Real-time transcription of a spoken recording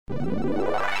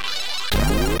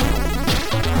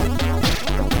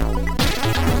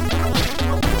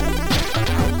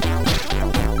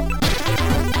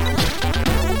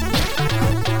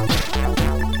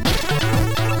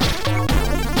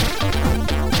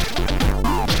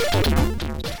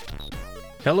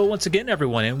Hello once again,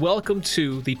 everyone, and welcome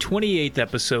to the 28th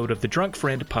episode of the Drunk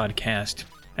Friend Podcast.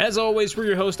 As always, we're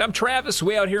your host. I'm Travis,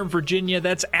 way out here in Virginia.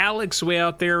 That's Alex, way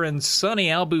out there in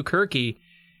sunny Albuquerque.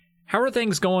 How are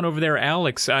things going over there,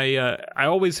 Alex? I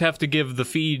always have to give the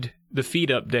feed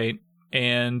update,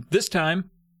 and this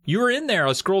time, you were in there.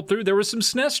 I scrolled through. There was some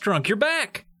SNES drunk. You're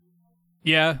back.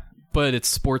 Yeah, but it's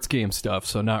sports game stuff,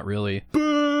 so not really.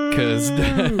 Because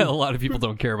a lot of people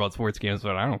don't care about sports games,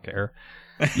 but I don't care.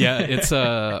 Yeah, it's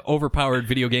Overpowered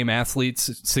Video Game Athletes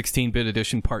 16-bit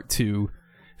edition part 2,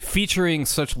 featuring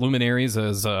such luminaries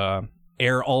as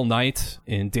Air All Night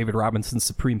in David Robinson's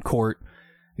Supreme Court.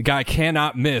 The guy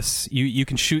cannot miss. You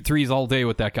can shoot threes all day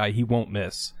with that guy. He won't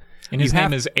miss. And his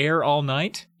name is Air All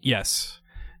Night? Yes.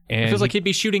 And it feels like he'd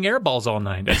be shooting air balls all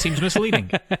night. That seems misleading.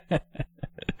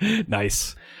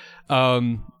 Nice.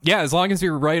 Yeah, as long as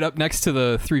you're right up next to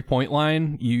the 3-point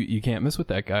line, you can't miss with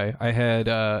that guy. I had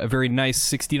a very nice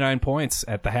 69 points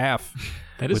at the half.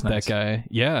 That is with nice. That guy.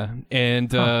 Yeah.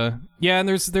 And and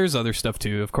there's other stuff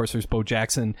too. Of course, there's Bo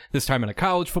Jackson this time in a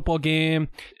college football game.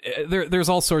 There's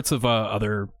all sorts of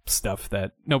other stuff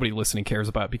that nobody listening cares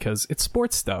about because it's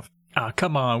sports stuff. Ah,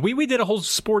 come on. We did a whole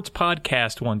sports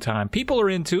podcast one time. People are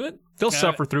into it. They'll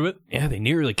suffer through it. Yeah, they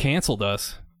nearly canceled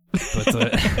us.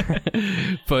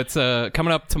 But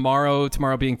coming up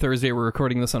tomorrow being Thursday, we're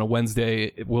recording this on a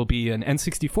Wednesday, it will be an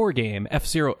N64 game,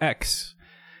 F-Zero X.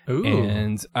 Ooh.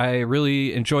 And I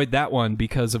really enjoyed that one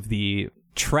because of the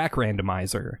track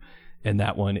randomizer, and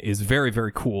that one is very,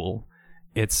 very cool.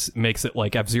 It makes it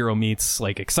like F-Zero meets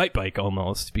like Excitebike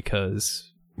almost,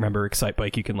 because remember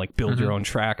Excitebike, you can like build your own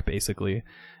track basically,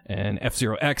 and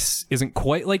F-Zero X isn't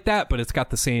quite like that, but it's got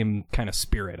the same kind of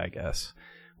spirit, I guess,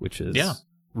 which is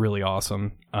really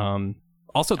awesome.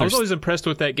 Also, I was always impressed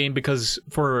with that game because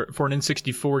for an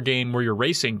N64 game where you're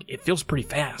racing, it feels pretty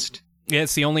fast. Yeah,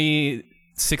 it's the only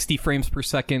 60 frames per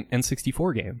second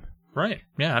N64 game. Right.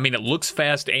 Yeah, I mean, it looks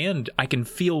fast and I can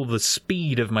feel the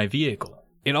speed of my vehicle.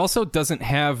 It also doesn't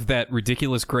have that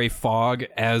ridiculous gray fog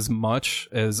as much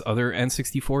as other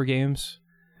N64 games.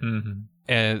 Mm-hmm.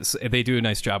 As they do a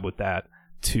nice job with that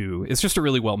too. It's just a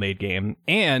really well-made game,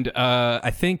 and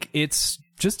I think it's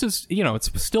just as,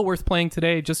 it's still worth playing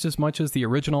today, just as much as the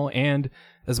original and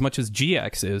as much as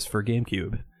GX is for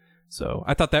GameCube. So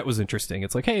I thought that was interesting.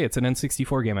 It's like, hey, it's an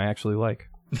N64 game I actually like.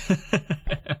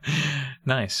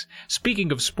 Nice.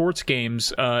 Speaking of sports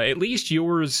games, at least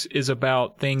yours is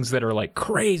about things that are like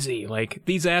crazy. Like,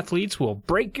 these athletes will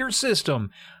break your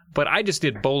system. But I just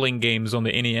did bowling games on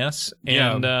the NES.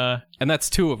 And that's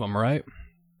 2 of them, right?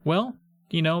 Well,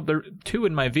 there are 2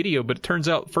 in my video, but it turns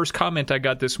out first comment I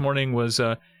got this morning was,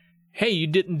 hey, you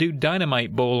didn't do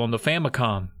Dynamite Bowl on the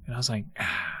Famicom. And I was like,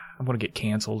 I'm going to get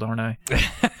canceled, aren't I?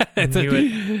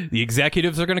 The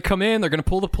executives are going to come in. They're going to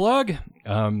pull the plug.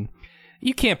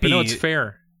 You can't be... But no, it's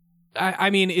fair. I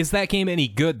mean, is that game any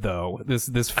good, though? This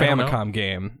Famicom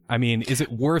game? I mean, is it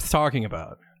worth talking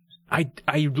about? I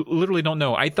literally don't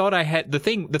know. I thought I had... The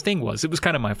thing was, it was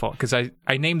kind of my fault, because I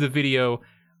named the video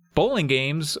bowling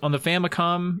games on the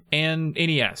Famicom and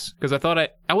NES, because I thought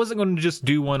I wasn't going to just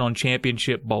do one on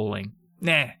Championship Bowling.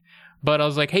 Nah. But I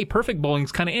was like, hey, Perfect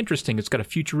Bowling's kind of interesting. It's got a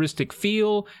futuristic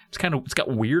feel. It's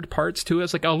got weird parts to it.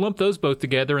 It's like, I'll lump those both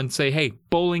together and say, hey,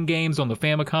 bowling games on the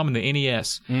Famicom and the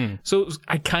NES. So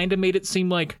I kind of made it seem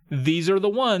like these are the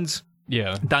ones.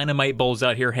 Yeah. Dynamite Bowl's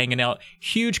out here hanging out.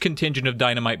 Huge contingent of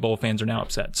Dynamite Bowl fans are now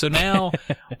upset. So now,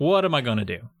 what am I going to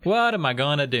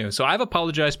do? So I've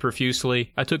apologized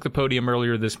profusely. I took the podium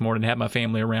earlier this morning, had my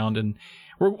family around, and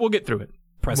we'll get through it.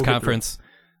 Press conference.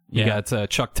 You got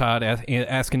Chuck Todd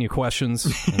asking you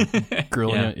questions,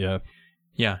 grilling it. Yeah.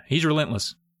 Yeah, he's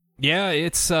relentless. Yeah,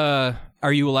 it's... are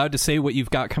you allowed to say what you've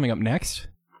got coming up next?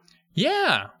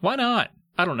 Yeah, why not?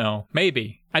 I don't know.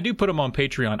 Maybe. I do put them on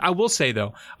Patreon. I will say,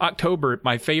 though, October,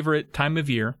 my favorite time of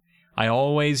year. I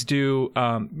always do...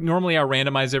 normally I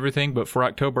randomize everything, but for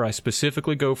October, I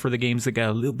specifically go for the games that got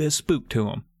a little bit of spook to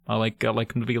them. I like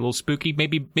them to be a little spooky,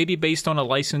 maybe based on a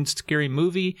licensed scary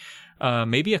movie,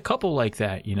 maybe a couple like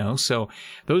that, So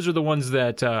those are the ones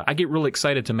that I get really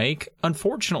excited to make.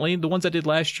 Unfortunately, the ones I did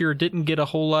last year didn't get a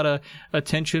whole lot of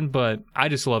attention, but I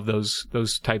just love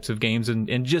those types of games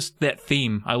and just that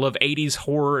theme. I love 80s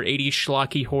horror, 80s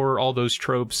schlocky horror, all those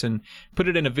tropes, and put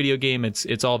it in a video game,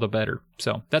 it's all the better.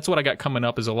 So that's what I got coming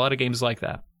up, is a lot of games like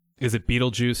that. Is it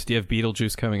Beetlejuice? Do you have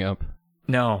Beetlejuice coming up?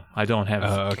 No, I don't have.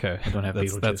 Okay. I don't have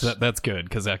Beetlejuice. That's good,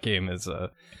 because that game is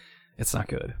it's not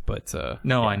good. But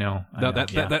no, yeah. I know.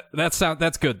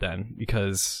 That's good then,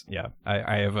 because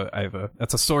I have a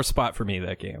that's a sore spot for me,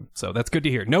 that game. So that's good to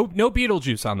hear. No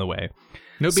Beetlejuice on the way.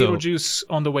 No Beetlejuice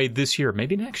on the way this year,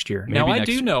 maybe next year. Now, I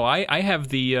do know I have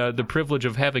the privilege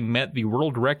of having met the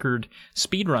world record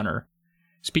speedrunner.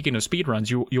 Speaking of speedruns,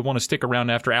 you'll want to stick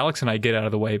around after Alex and I get out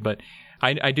of the way, but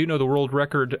I do know the world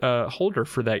record holder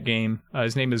for that game.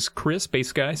 His name is Chris,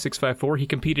 Base Guy 654. He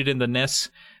competed in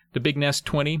the Big NES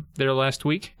 20 there last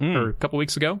week, or a couple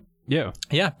weeks ago. Yeah.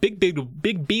 Yeah, big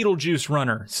Beetlejuice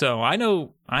runner. So I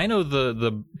know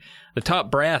the top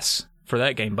brass for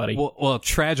that game, buddy. Well,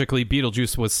 tragically,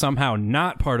 Beetlejuice was somehow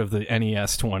not part of the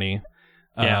NES 20.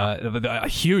 Yeah. A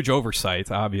huge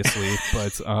oversight, obviously,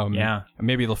 but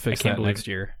maybe they'll fix that next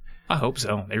year. I hope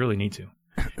so. They really need to.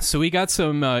 So we got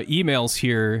some emails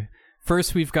here.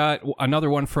 First, we've got another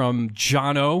one from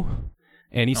Jono,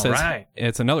 and he says,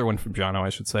 it's another one from Jono, I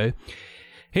should say.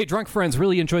 Hey, drunk friends,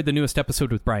 really enjoyed the newest episode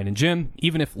with Brian and Jim.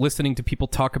 Even if listening to people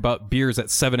talk about beers at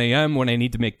 7 a.m. when I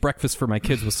need to make breakfast for my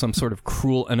kids was some sort of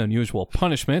cruel and unusual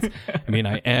punishment. I mean,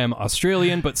 I am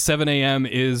Australian, but 7 a.m.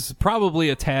 is probably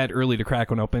a tad early to crack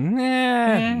one open.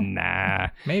 Nah.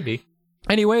 Maybe.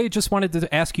 Anyway, just wanted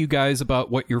to ask you guys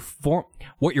about what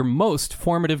your most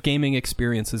formative gaming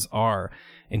experiences are.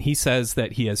 And he says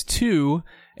that he has two,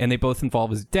 and they both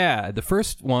involve his dad. The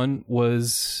first one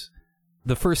was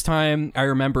the first time I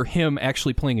remember him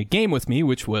actually playing a game with me,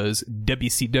 which was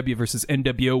WCW versus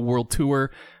NWO World Tour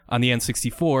on the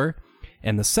N64.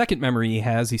 And the second memory he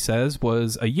has, he says,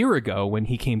 was a year ago when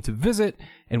he came to visit,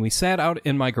 and we sat out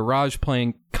in my garage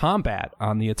playing Combat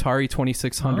on the Atari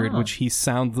 2600, which he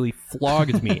soundly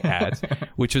flogged me at,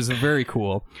 which is very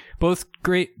cool. Both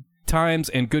great times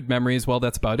and good memories. Well,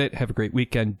 that's about it. Have a great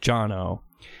weekend, Jono.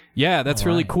 Yeah, that's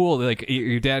really cool. Like,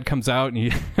 your dad comes out,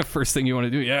 and first thing you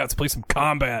want to do, let's play some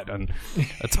Combat on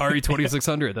Atari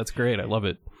 2600. That's great. I love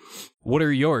it. What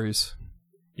are yours?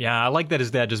 Yeah, I like that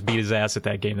his dad just beat his ass at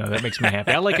that game, though. That makes me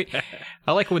happy. I like it.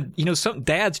 I like when, some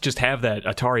dads just have that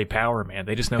Atari power, man.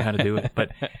 They just know how to do it.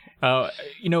 But, I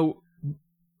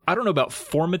don't know about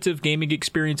formative gaming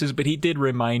experiences, but he did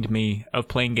remind me of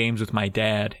playing games with my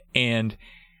dad. And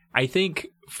I think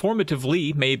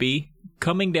formatively, maybe,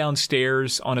 coming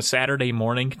downstairs on a Saturday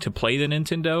morning to play the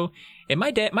Nintendo. And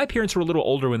my parents were a little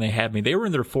older when they had me. They were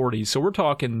in their 40s. So we're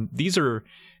talking, these are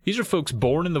folks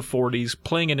born in the 40s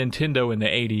playing a Nintendo in the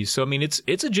 80s. So I mean, it's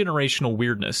a generational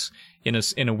weirdness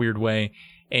in a weird way.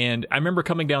 And I remember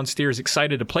coming downstairs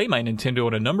excited to play my Nintendo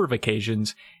on a number of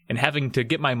occasions and having to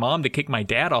get my mom to kick my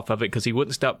dad off of it because he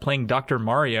wouldn't stop playing Dr.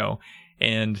 Mario.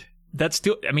 And that's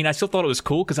still, I still thought it was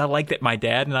cool because I liked that my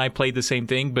dad and I played the same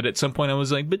thing. But at some point I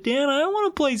was like, but Dad, I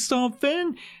want to play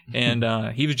something.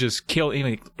 And he was just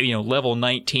killing, level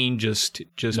 19, just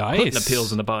nice. Putting the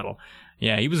pills in the bottle.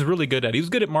 Yeah, he was really good at it. He was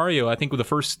good at Mario. I think with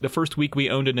the first week we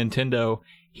owned a Nintendo,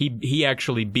 he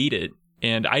actually beat it.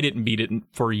 And I didn't beat it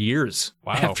for years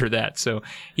after that. So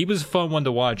he was a fun one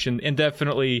to watch. And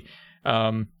definitely,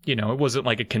 it wasn't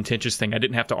like a contentious thing. I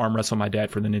didn't have to arm wrestle my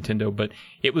dad for the Nintendo. But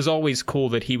it was always cool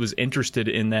that he was interested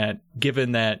in that,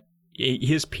 given that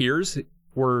his peers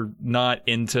were not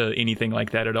into anything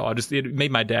like that at all. It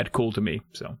made my dad cool to me.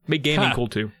 So made gaming cool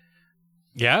too.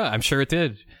 Yeah, I'm sure it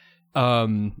did.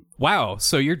 Wow.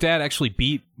 So your dad actually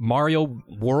beat Mario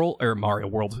World,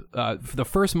 the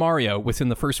first Mario within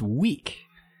the first week.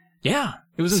 Yeah,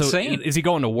 it was insane. Is he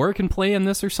going to work and play in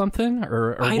this or something?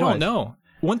 Or I don't know.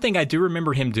 One thing I do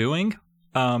remember him doing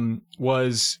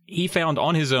was he found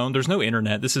on his own, there's no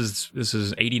internet. This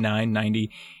is 89,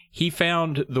 90. He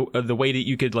found the way that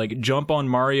you could like jump on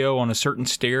Mario on a certain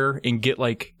stair and get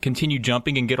like continue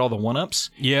jumping and get all the 1-ups.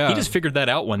 Yeah, he just figured that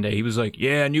out one day. He was like,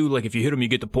 "Yeah, I knew like if you hit him, you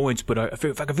get the points, but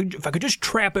if I could just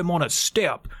trap him on a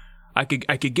step, I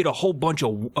could get a whole bunch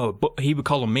of he would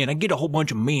call them men. I get a whole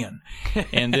bunch of men."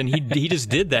 And then he just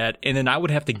did that, and then I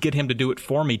would have to get him to do it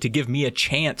for me to give me a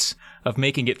chance of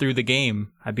making it through the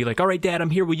game. I'd be like, "All right, Dad,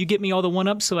 I'm here. Will you get me all the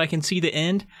 1-ups so I can see the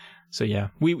end?" So yeah,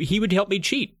 he would help me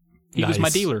cheat. He was my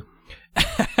dealer.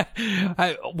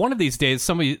 One of these days,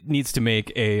 somebody needs to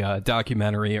make a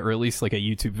documentary or at least like a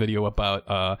YouTube video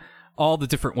about all the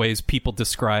different ways people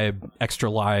describe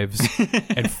extra lives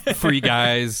and free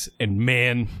guys and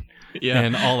men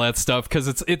and all that stuff, because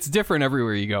it's different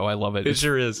everywhere you go. I love it. It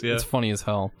sure is. Yeah, it's funny as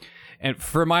hell. And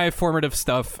for my formative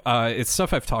stuff, it's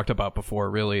stuff I've talked about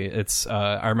before. Really, it's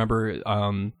I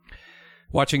remember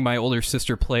watching my older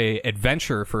sister play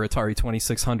Adventure for Atari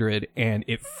 2600, and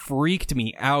it freaked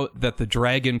me out that the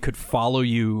dragon could follow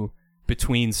you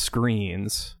between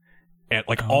screens and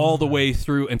all the way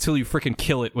through until you freaking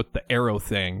kill it with the arrow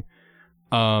thing.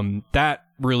 That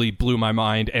really blew my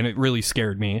mind, and it really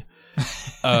scared me.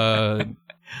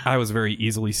 I was a very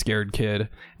easily scared kid. And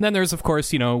then there's, of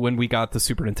course, when we got the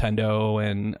Super Nintendo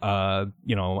and,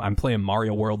 I'm playing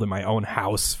Mario World in my own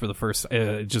house for the first,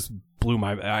 it just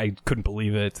I couldn't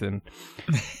believe it. And,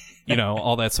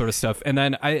 all that sort of stuff. And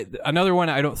then another one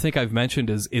I don't think I've mentioned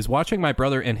is watching my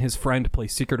brother and his friend play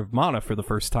Secret of Mana for the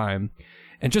first time.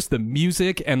 And just the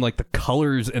music and like the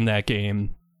colors in that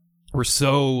game were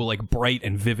so like bright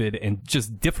and vivid and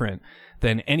just different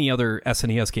than any other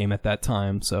SNES game at that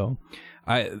time. So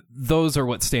those are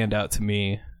what stand out to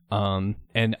me.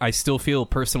 And I still feel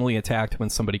personally attacked when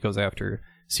somebody goes after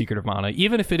Secret of Mana,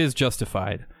 even if it is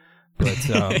justified. But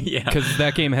because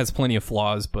that game has plenty of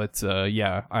flaws. But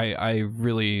I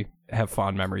really have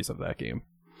fond memories of that game.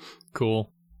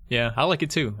 Cool. Yeah, I like it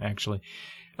too, actually.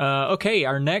 Okay,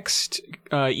 our next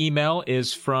email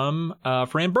is from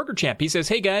friend Burger Champ. He says,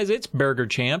 "Hey guys, it's Burger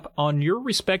Champ. On your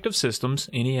respective systems,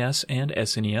 NES and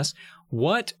SNES,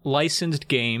 what licensed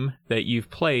game that you've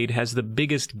played has the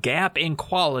biggest gap in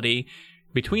quality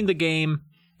between the game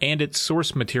and its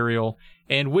source material,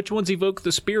 and which ones evoke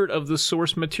the spirit of the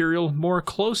source material more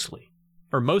closely,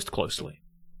 or most closely?"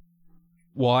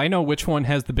 Well, I know which one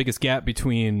has the biggest gap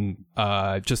between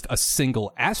just a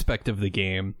single aspect of the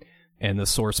game and the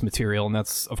source material, and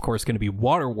that's, of course, going to be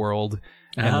Waterworld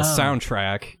and the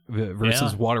soundtrack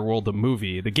versus Waterworld the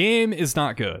movie. The game is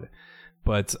not good,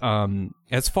 but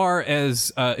as far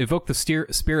as evoke the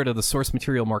spirit of the source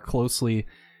material more closely,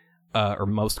 or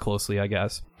most closely, I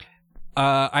guess,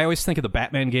 I always think of the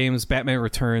Batman games. Batman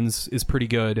Returns is pretty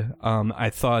good.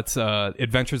 I thought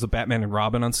Adventures of Batman and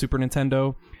Robin on Super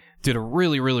Nintendo did a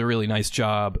really, really, really nice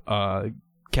job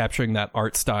capturing that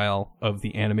art style of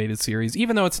the animated series.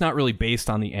 Even though it's not really based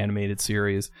on the animated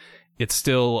series, it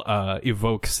still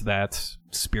evokes that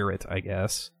spirit, I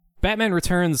guess. Batman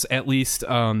Returns, at least,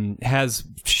 has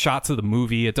shots of the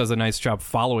movie. It does a nice job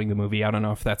following the movie. I don't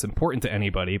know if that's important to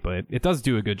anybody, but it does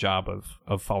do a good job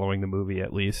of following the movie,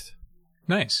 at least.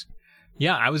 Nice.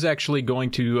 Yeah, I was actually going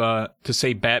to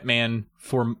say Batman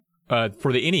for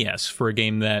the NES, for a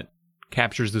game that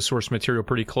captures the source material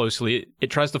pretty closely. It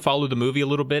tries to follow the movie a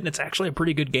little bit, and it's actually a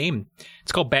pretty good game.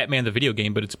 It's called Batman the video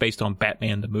game, but it's based on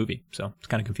Batman the movie, so it's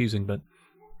kind of confusing, but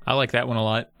I like that one a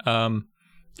lot.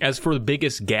 As for the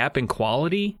biggest gap in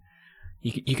quality,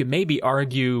 you could maybe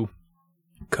argue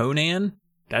Conan.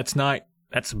 That's a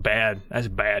bad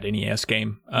NES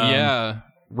game.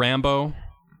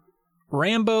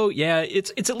 Rambo, yeah,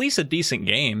 it's at least a decent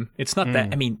game. It's not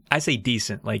that, I mean, I say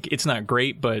decent, like it's not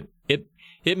great, but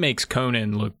it makes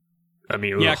Conan look,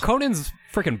 Conan's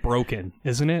freaking broken,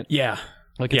 isn't it? Yeah.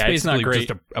 Like it's basically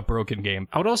just a broken game.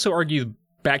 I would also argue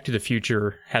Back to the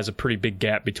Future has a pretty big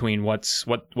gap between what's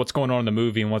going on in the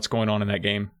movie and what's going on in that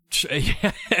game.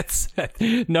 Yeah, it's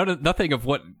nothing of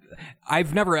what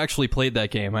I've never actually played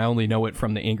that game. I only know it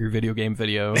from the Angry Video Game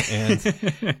video, and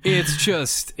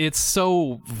it's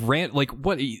so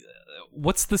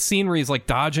what's the scene where he's like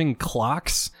dodging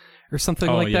clocks or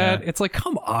something that? It's like,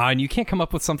 come on, you can't come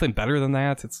up with something better than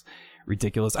that. It's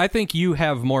ridiculous. I think you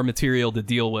have more material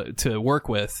to work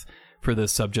with for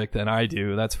this subject than I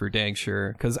do. That's for dang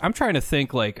sure. Because I'm trying to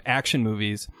think like action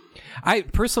movies. I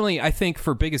think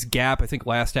for biggest gap, I think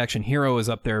Last Action Hero is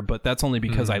up there, but that's only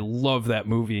because I love that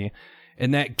movie.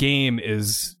 And that game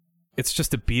it's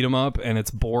just a beat 'em up, and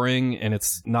it's boring, and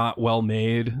it's not well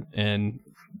made, and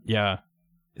yeah.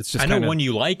 It's just I know one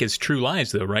you like is True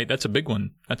Lies, though, right? That's a big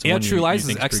one. True Lies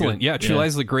is excellent. Yeah, True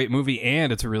Lies is a great movie,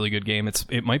 and it's a really good game.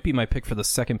 It might be my pick for the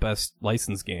second best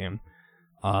licensed game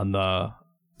on the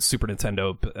Super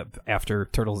Nintendo after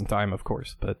Turtles in Time, of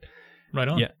course. But right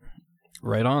on. Yeah,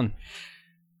 right on.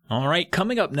 All right,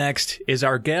 coming up next is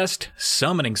our guest,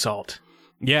 Summoning Salt.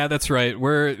 Yeah, that's right.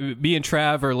 Me and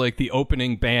Trav are like the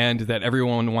opening band that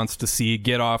everyone wants to see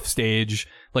get off stage.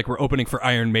 Like we're opening for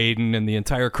Iron Maiden, and the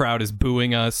entire crowd is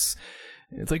booing us.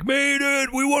 It's like, Maiden,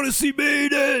 we want to see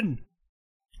Maiden.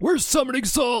 Where's Summoning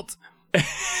Salt?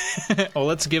 Well,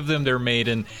 let's give them their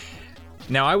Maiden.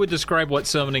 Now, I would describe what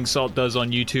Summoning Salt does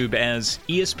on YouTube as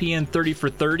ESPN 30 for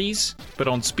 30s, but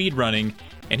on speedrunning,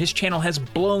 and his channel has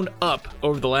blown up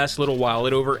over the last little while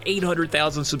at over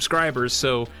 800,000 subscribers,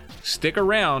 so stick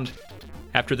around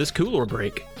after this cooler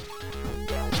break.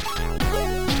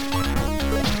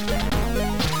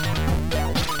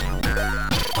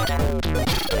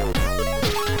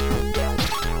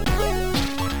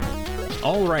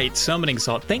 All right, Summoning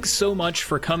Salt, thanks so much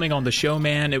for coming on the show,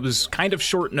 man. It was kind of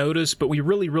short notice, but we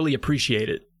really, really appreciate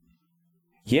it.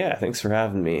 Yeah, thanks for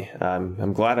having me.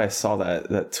 I'm glad I saw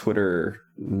that Twitter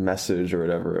message or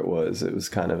whatever it was. It was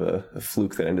kind of a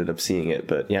fluke that I ended up seeing it,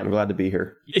 but yeah, I'm glad to be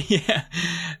here. Yeah,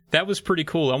 that was pretty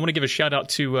cool. I want to give a shout out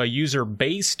to user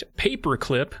Based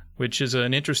Paperclip, which is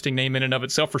an interesting name in and of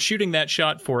itself, for shooting that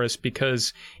shot for us,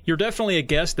 because you're definitely a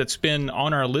guest that's been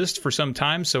on our list for some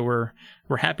time. So we're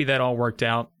happy that all worked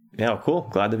out. Yeah, cool.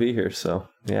 Glad to be here. So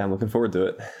yeah, I'm looking forward to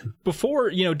it. Before,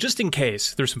 just in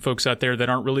case there's some folks out there that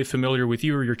aren't really familiar with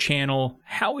you or your channel,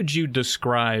 how would you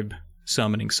describe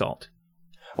Summoning Salt?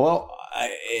 Well,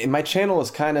 my channel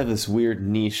is kind of this weird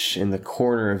niche in the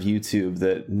corner of YouTube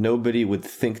that nobody would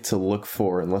think to look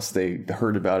for unless they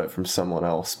heard about it from someone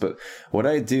else. But what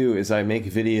I do is I make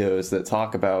videos that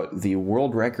talk about the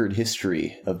world record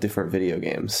history of different video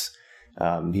games.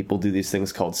 People do these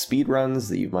things called speed runs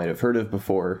that you might have heard of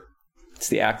before. It's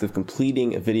the act of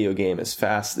completing a video game as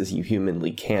fast as you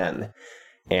humanly can.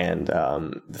 And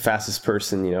the fastest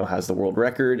person, has the world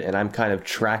record. And I'm kind of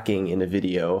tracking in a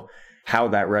video how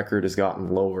that record has gotten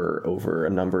lower over a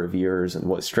number of years and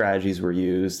what strategies were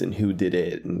used and who did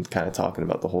it, and kind of talking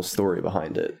about the whole story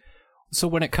behind it. So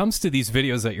when it comes to these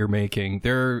videos that you're making,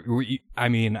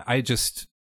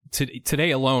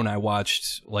 today alone, I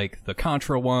watched like the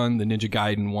Contra one, the Ninja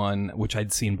Gaiden one, which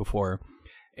I'd seen before,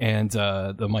 and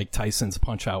the Mike Tyson's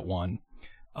Punch-Out one.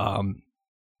 And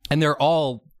they're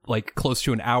all like close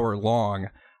to an hour long.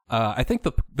 I think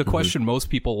the question most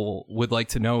people would like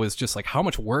to know is just like how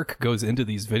much work goes into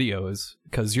these videos,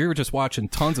 because you're just watching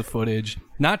tons of footage,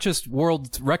 not just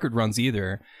world record runs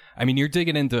either. I mean, you're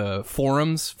digging into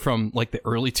forums from like the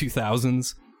early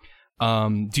 2000s.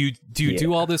 Do you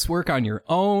do all this work on your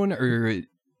own,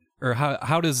 or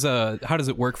how does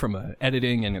it work from a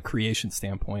editing and a creation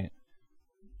standpoint?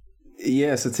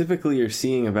 Yeah, so typically you're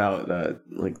seeing about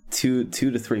like 2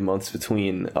 to 3 months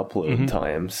between upload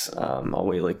times. I'll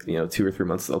wait 2 or 3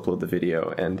 months to upload the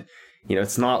video, and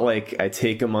it's not like I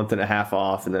take a month and a half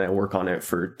off and then I work on it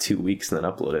for 2 weeks and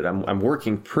then upload it. I'm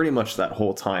working pretty much that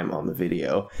whole time on the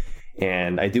video.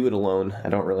 And I do it alone. I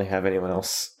don't really have anyone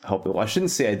else help me. Well, I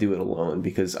shouldn't say I do it alone,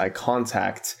 because I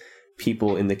contact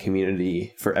people in the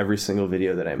community for every single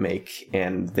video that I make,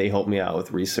 and they help me out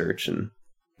with research. And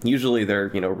usually they're,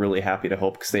 really happy to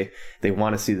help, because they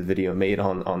want to see the video made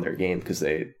on their game, because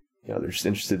they're just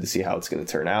interested to see how it's going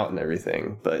to turn out and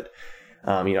everything. But,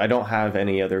 I don't have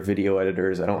any other video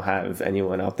editors. I don't have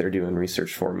anyone out there doing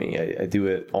research for me. I do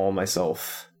it all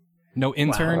myself. No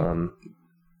intern? Wow.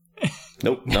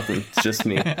 Nope, nothing. It's just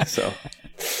me. So,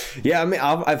 yeah, I mean,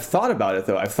 I've thought about it,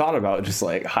 though. I've thought about just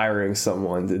like hiring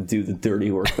someone to do the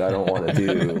dirty work that I don't want to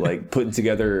do, like putting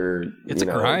together, it's a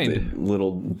grind. The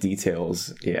little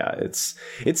details. Yeah,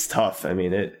 it's tough. I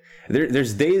mean,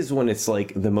 there's days when it's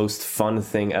like the most fun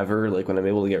thing ever, like when I'm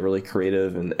able to get really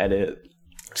creative and edit,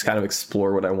 just kind of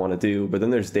explore what I want to do. But then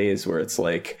there's days where it's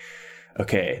like,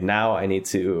 okay, now I need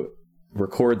to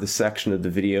record the section of the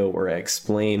video where I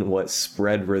explain what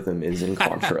spread rhythm is in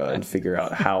Contra and figure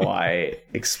out how I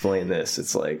explain this.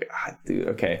 It's like, dude,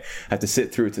 okay, I have to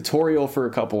sit through a tutorial for a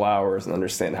couple hours and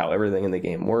understand how everything in the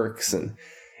game works. And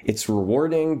it's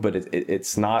rewarding, but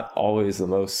it's not always the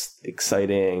most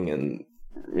exciting and,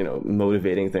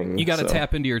 motivating thing. You got to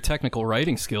tap into your technical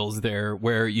writing skills there,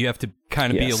 where you have to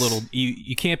kind of be a little,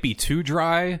 you can't be too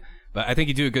dry. But I think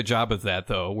you do a good job of that,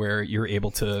 though, where you're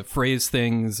able to phrase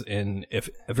things in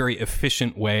a very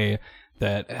efficient way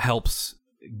that helps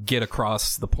get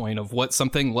across the point of what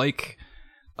something like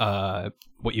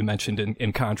what you mentioned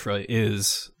in Contra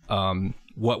is.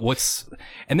 What's,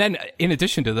 and then in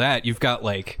addition to that, you've got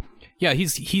like, yeah,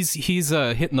 he's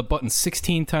hitting the button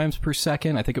 16 times per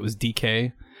second. I think it was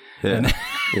DK. Yeah,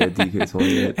 DK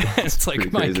 28. It's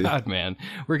like, my God, man,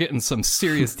 we're getting some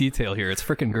serious detail here. It's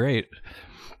freaking great.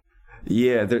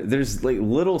 Yeah, there's like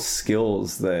little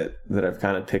skills that I've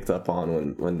kind of picked up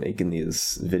on when making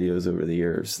these videos over the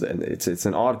years. And it's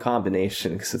an odd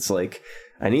combination, because it's like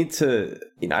I need to,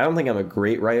 I don't think I'm a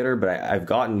great writer, but I've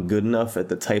gotten good enough at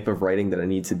the type of writing that I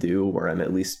need to do where I'm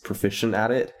at least proficient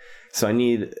at it. So I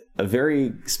need a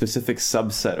very specific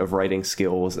subset of writing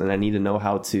skills, and I need to know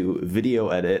how to video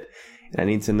edit, and I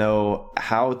need to know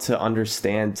how to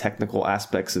understand technical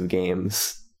aspects of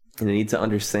games. And I need to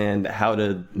understand how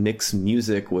to mix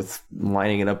music with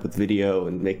lining it up with video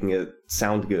and making it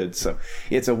sound good. So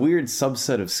it's a weird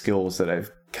subset of skills that I've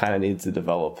kind of needed to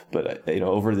develop. But,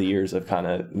 over the years, I've kind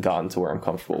of gotten to where I'm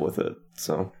comfortable with it.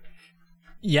 So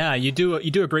Yeah, you do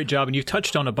a great job, and you've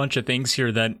touched on a bunch of things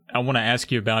here that I want to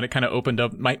ask you about. It kind of opened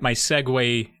up my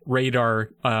segue radar,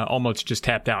 almost just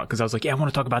tapped out because I was like, yeah, I want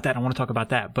to talk about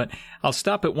that. But I'll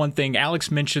stop at one thing.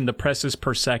 Alex mentioned the presses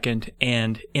per second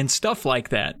and stuff like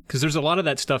that, because there's a lot of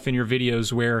that stuff in your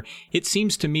videos where it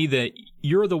seems to me that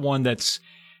you're the one that's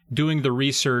doing the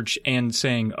research and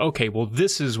saying, okay, well,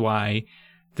 this is why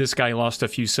this guy lost a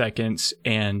few seconds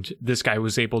and this guy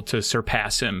was able to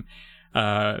surpass him.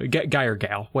 Guy or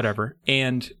gal, whatever.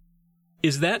 And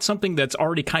is that something that's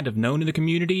already kind of known in the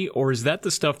community, or is that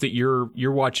the stuff that you're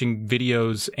watching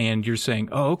videos and you're saying,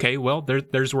 oh, okay, well,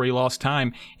 there's where he lost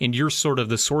time, and you're sort of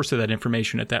the source of that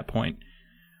information at that point?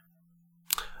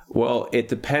 Well, it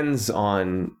depends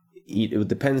on. It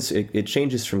depends. It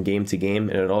changes from game to game,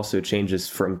 and it also changes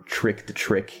from trick to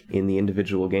trick in the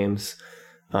individual games.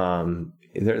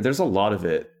 There's a lot of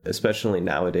it, especially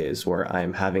nowadays, where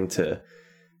I'm having to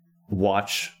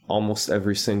watch almost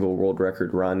every single world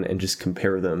record run and just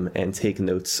compare them and take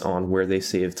notes on where they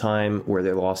saved time, where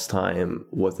they lost time,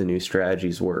 what the new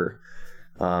strategies were.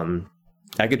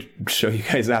 I could show you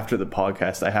guys after the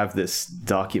podcast. I have this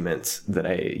document that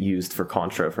I used for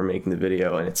Contra for making the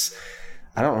video, and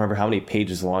I don't remember how many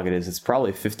pages long it is. It's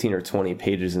probably 15 or 20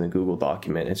 pages in a Google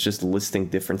document. It's just listing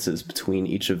differences between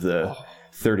each of the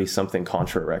 30-something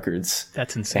Contra records.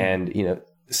 That's insane. And,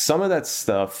 some of that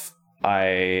stuff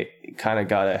I kind of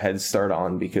got a head start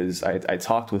on because I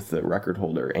talked with the record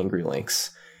holder, Angry Links,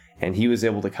 and he was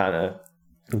able to kind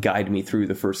of guide me through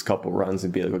the first couple runs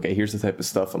and be like, okay, here's the type of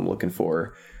stuff I'm looking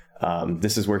for.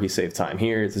 This is where he saved time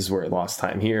here. This is where he lost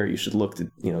time here. You should look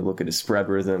at his spread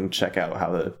rhythm, check out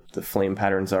how the flame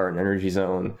patterns are in energy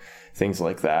zone, things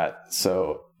like that.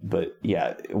 So, but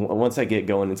yeah, once I get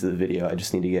going into the video, I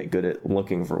just need to get good at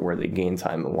looking for where they gained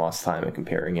time and lost time and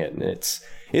comparing it. And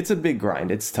it's a big grind.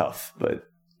 It's tough, but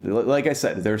like I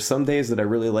said, there's some days that I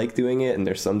really like doing it, and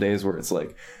there's some days where it's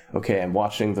like, okay, I'm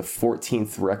watching the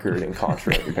 14th record in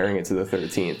Contra, comparing it to the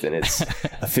 13th, and it's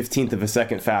a 15th of a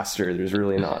second faster. There's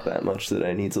really not that much that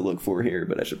I need to look for here,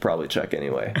 but I should probably check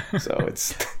anyway. So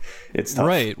it's tough.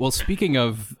 Right. Well, speaking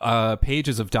of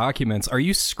pages of documents, are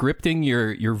you scripting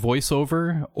your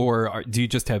voiceover, or do you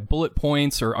just have bullet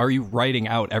points, or are you writing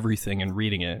out everything and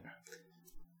reading it?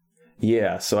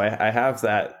 Yeah, so I have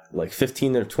that like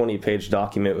 15 or 20 page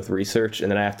document with research,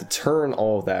 and then I have to turn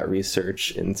all of that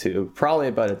research into probably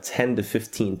about a 10 to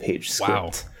 15 page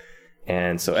script. Wow.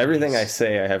 And so everything I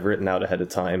say I have written out ahead of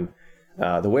time.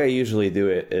 The way I usually do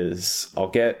it is I'll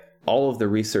get all of the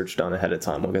research done ahead of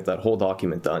time. I'll get that whole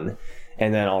document done,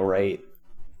 and then I'll write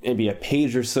maybe a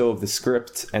page or so of the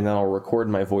script, and then I'll record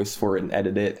my voice for it and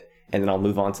edit it. And then I'll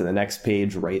move on to the next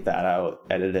page, write that out,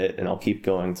 edit it, and I'll keep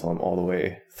going until I'm all the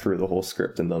way through the whole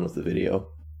script and done with the video.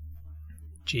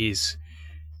 Jeez.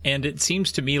 And it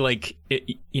seems to me like,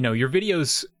 your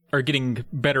videos are getting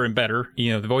better and better.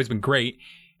 They've always been great.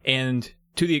 And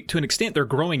to an extent, they're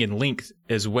growing in length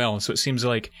as well. So it seems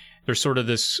like there's sort of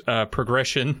this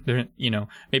progression.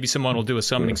 Maybe someone will do a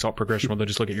summoning salt progression where they'll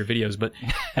just look at your videos. But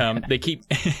they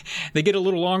get a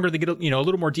little longer, they get a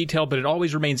little more detailed, but it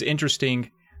always remains interesting.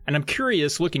 And I'm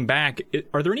curious, looking back,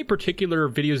 are there any particular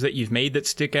videos that you've made that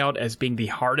stick out as being the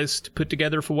hardest to put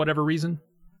together for whatever reason?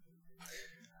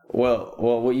 Well,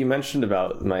 what you mentioned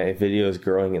about my videos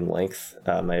growing in length,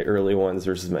 my early ones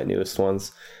versus my newest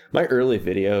ones, my early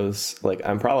videos, like,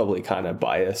 I'm probably kind of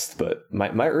biased, but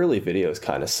my early videos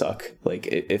kind of suck. Like,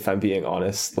 if I'm being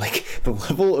honest, like, the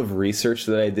level of research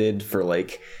that I did for,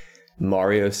 like,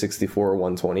 Mario 64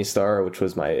 120 star, which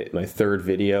was my third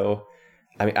video,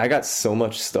 I mean, I got so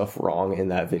much stuff wrong in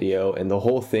that video, and the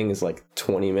whole thing is like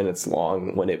 20 minutes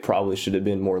long when it probably should have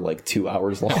been more like 2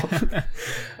 hours long.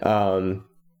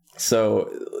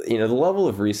 So, the level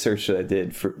of research that I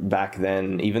did for back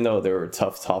then, even though there were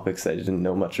tough topics that I didn't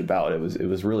know much about, it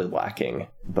was really lacking.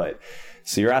 But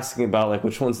so you're asking about like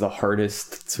which one's the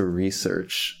hardest to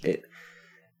research?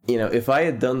 If I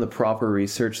had done the proper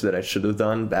research that I should have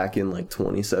done back in like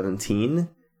 2017,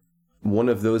 one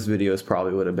of those videos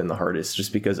probably would have been the hardest,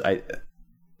 just because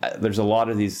there's a lot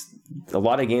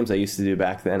of games I used to do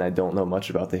back then. I don't know much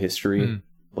about the history,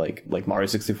 like Mario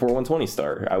 64 120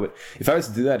 star. If I was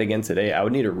to do that again today, I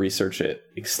would need to research it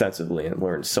extensively and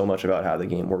learn so much about how the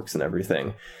game works and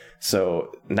everything.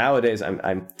 So nowadays,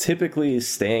 I'm typically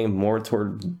staying more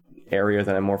toward area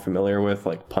that I'm more familiar with,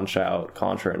 like Punch-Out,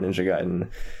 Contra, and Ninja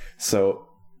Gaiden. So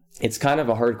it's kind of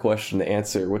a hard question to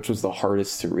answer, which was the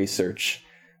hardest to research.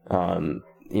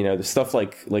 The stuff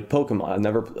like Pokemon,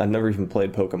 I've never even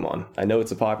played Pokemon. I know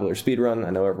it's a popular speedrun. I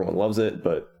know everyone loves it,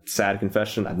 but sad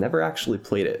confession, I've never actually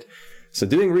played it. So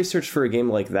doing research for a game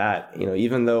like that,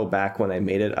 even though back when I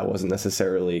made it, I wasn't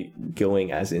necessarily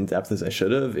going as in depth as I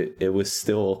should have, it was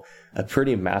still a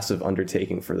pretty massive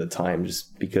undertaking for the time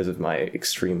just because of my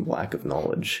extreme lack of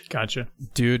knowledge. Gotcha.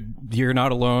 Dude, you're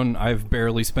not alone. I've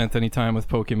barely spent any time with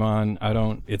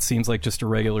Pokemon. It seems like just a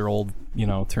regular old,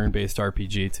 turn-based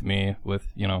RPG to me with,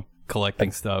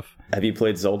 collecting stuff. Have you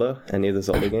played Zelda? Any of the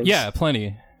Zelda games? Yeah,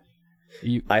 plenty.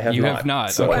 I have you not. have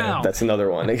not. So Wow. That's another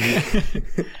one. And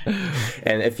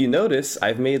if you notice,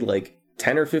 I've made like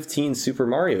 10 or 15 Super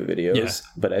Mario videos,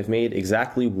 but I've made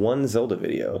exactly one Zelda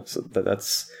video. So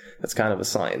that's kind of a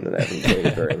sign that I haven't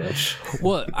played very much.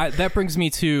 Well, that brings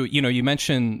me to, you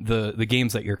mentioned the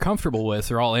games that you're comfortable with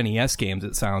are all NES games,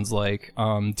 it sounds like.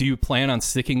 Do you plan on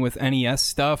sticking with NES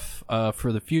stuff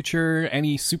for the future?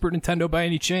 Any Super Nintendo by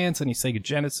any chance? Any Sega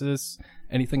Genesis?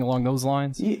 Anything along those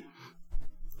lines?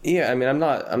 Yeah, I mean, I'm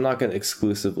not going to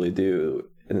exclusively do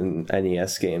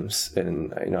NES games,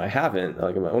 and I haven't.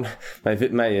 Like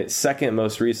my second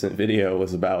most recent video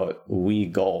was about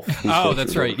Wii Golf. Oh,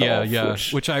 that's right. Yeah,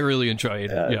 which I really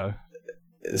enjoyed. Yeah.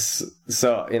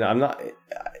 So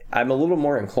I'm a little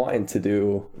more inclined to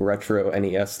do retro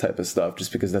NES type of stuff,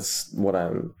 just because that's what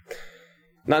I'm.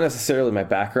 Not necessarily my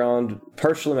background,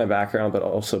 partially my background, but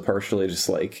also partially just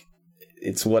like.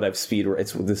 It's what I've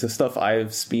the stuff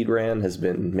I've speed ran has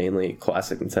been mainly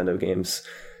classic Nintendo games.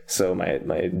 So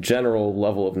my general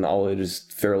level of knowledge is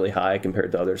fairly high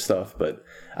compared to other stuff, but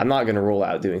I'm not going to roll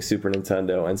out doing Super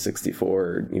Nintendo, N64,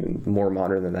 or even more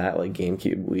modern than that, like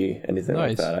GameCube, Wii, anything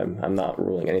like that. I'm not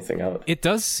ruling anything out. It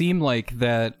does seem like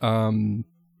that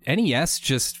NES,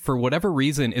 just for whatever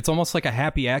reason, it's almost like a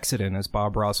happy accident, as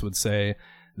Bob Ross would say,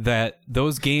 that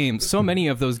those games, so many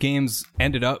of those games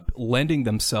ended up lending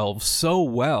themselves so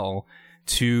well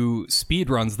to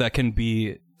speedruns that can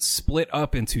be split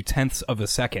up into tenths of a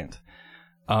second.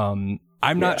 I'm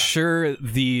not sure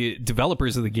the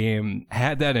developers of the game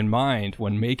had that in mind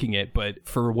when making it, but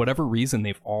for whatever reason,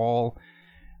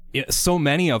 so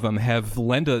many of them have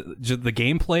the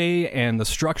gameplay and the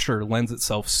structure lends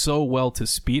itself so well to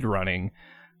speedrunning.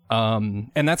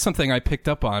 And that's something I picked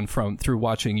up on through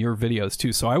watching your videos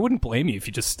too. So I wouldn't blame you if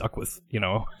you just stuck with,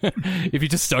 if you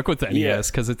just stuck with the NES,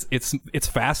 because it's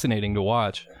fascinating to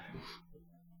watch.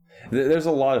 There's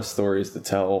a lot of stories to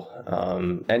tell.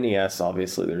 NES,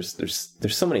 obviously, there's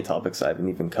so many topics I haven't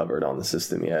even covered on the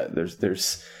system yet.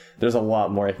 There's a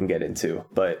lot more I can get into,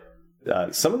 but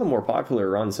some of the more popular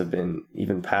runs have been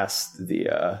even past the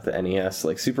NES,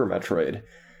 like Super Metroid.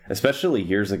 Especially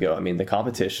years ago. I mean, the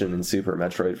competition in Super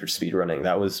Metroid for speedrunning,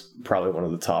 that was probably one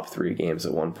of the top 3 games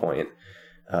at one point.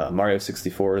 Mario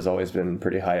 64 has always been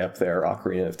pretty high up there,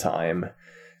 Ocarina of Time.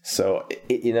 So,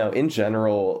 in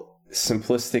general,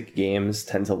 simplistic games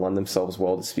tend to lend themselves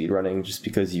well to speedrunning just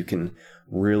because you can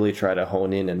really try to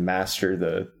hone in and master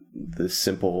the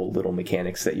simple little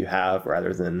mechanics that you have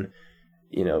rather than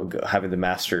having to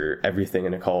master everything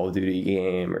in a Call of Duty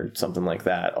game or something like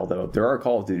that. Although there are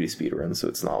Call of Duty speedruns, so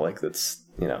it's not like that's,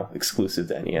 exclusive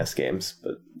to NES games.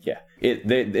 But yeah,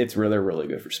 it's really, really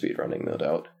good for speedrunning, no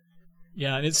doubt.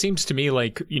 Yeah, and it seems to me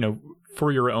like,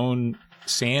 for your own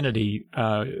sanity,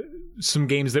 some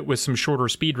games that with some shorter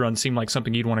speedruns seem like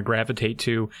something you'd want to gravitate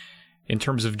to in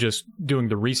terms of just doing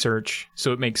the research.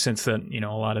 So it makes sense that, a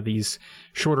lot of these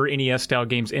shorter NES style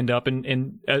games end up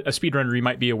in a speedrunner you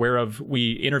might be aware of.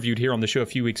 We interviewed here on the show a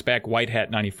few weeks back, White Hat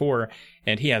 94,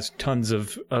 and he has tons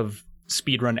of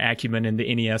speedrun acumen in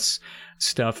the NES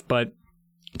stuff. But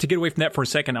to get away from that for a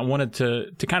second, I wanted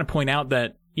to kind of point out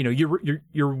that,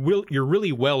 you're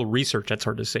really well researched. That's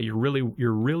hard to say. You're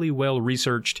really well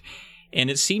researched. And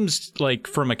it seems like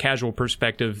from a casual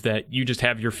perspective that you just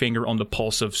have your finger on the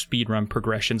pulse of speedrun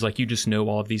progressions. Like you just know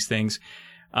all of these things.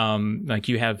 Like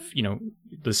you have,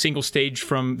 the single stage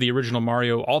from the original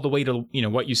Mario all the way to,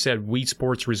 what you said, Wii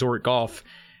Sports Resort Golf.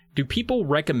 Do people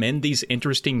recommend these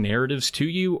interesting narratives to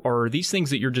you, or are these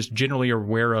things that you're just generally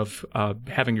aware of,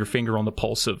 having your finger on the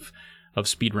pulse of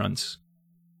speedruns?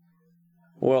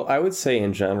 Well, I would say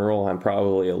in general, I'm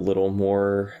probably a little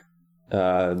more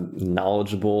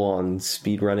knowledgeable on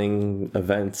speedrunning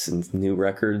events and new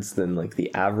records than like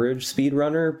the average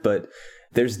speedrunner, but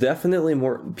there's definitely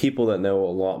more people that know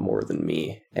a lot more than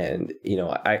me. And,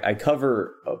 I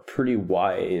cover a pretty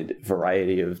wide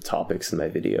variety of topics in my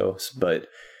videos, but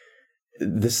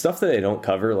the stuff that I don't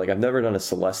cover, like I've never done a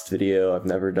Celeste video, I've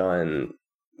never done,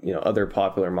 other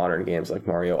popular modern games like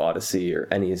Mario Odyssey or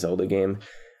any Zelda game.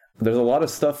 There's a lot of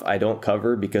stuff I don't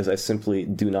cover because I simply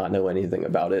do not know anything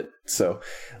about it. So,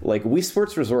 like Wii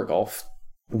Sports Resort Golf,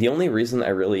 The only reason I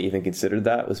really even considered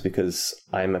that was because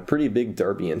I'm a pretty big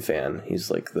Darbian fan.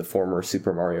 He's like the former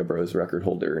Super Mario Bros. Record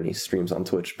holder, and he streams on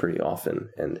Twitch pretty often.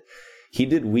 And he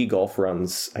did Wii Golf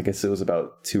runs, I guess it was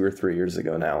about 2 or 3 years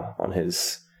ago now, on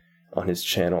his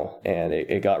channel, and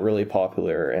it got really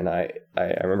popular, and I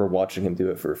remember watching him do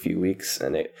it for a few weeks,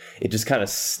 and it just kind of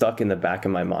stuck in the back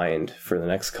of my mind for the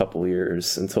next couple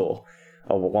years until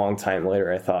a long time later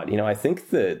I thought, I think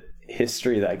the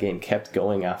history of that game kept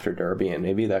going after Derby, and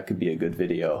maybe that could be a good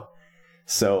video.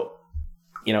 So,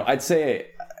 I'd say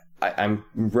I'm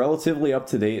relatively up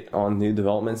to date on new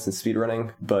developments in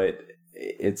speedrunning, but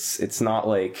it's not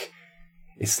like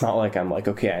I'm like,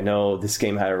 okay, I know this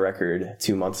game had a record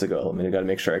 2 months ago. I got to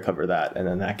make sure I cover that. And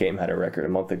then that game had a record a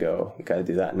month ago. Got to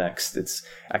do that next. It's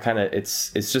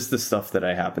just the stuff that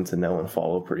I happen to know and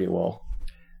follow pretty well.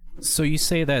 So you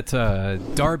say that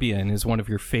Darbian is one of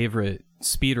your favorite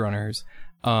speedrunners.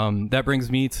 That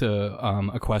brings me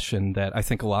to a question that I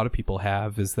think a lot of people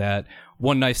have, is that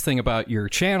one nice thing about your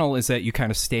channel is that you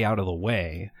kind of stay out of the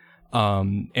way.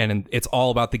 And it's all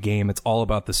about the game. It's all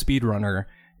about the speedrunner.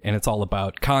 And it's all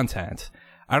about content.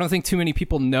 I don't think too many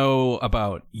people know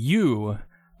about you,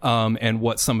 and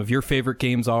what some of your favorite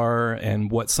games are,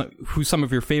 and who some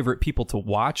of your favorite people to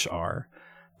watch are.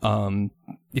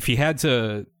 If you had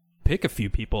to pick a few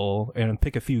people and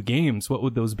pick a few games, what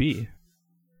would those be?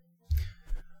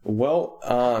 Well,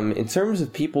 in terms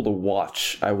of people to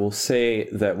watch, I will say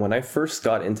that when I first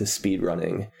got into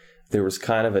speedrunning, there was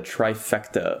kind of a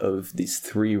trifecta of these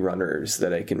 3 runners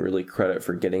that I can really credit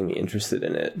for getting me interested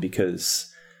in it,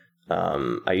 because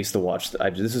I used to watch,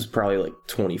 this was probably like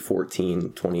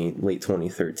 2014, late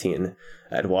 2013.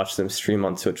 I'd watch them stream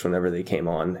on Twitch whenever they came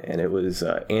on, and it was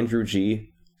Andrew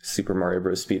G, Super Mario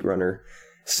Bros. Speedrunner,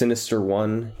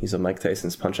 Sinister1, he's a Mike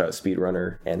Tyson's Punch-Out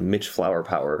speedrunner, and Mitch Flower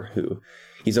Power, who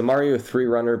he's a Mario 3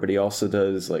 runner, but he also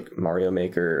does like Mario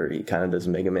Maker, he kind of does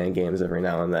Mega Man games every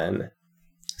now and then.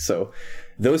 So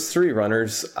those 3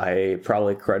 runners, I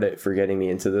probably credit for getting me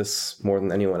into this more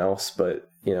than anyone else. But,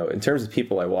 in terms of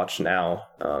people I watch now,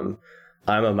 I'm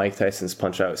a Mike Tyson's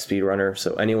Punch-Out speedrunner.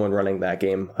 So anyone running that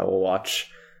game, I will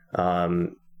watch.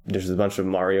 There's a bunch of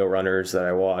Mario runners that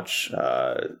I watch.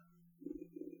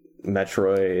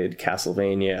 Metroid,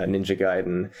 Castlevania, Ninja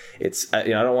Gaiden. I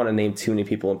don't want to name too many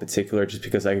people in particular, just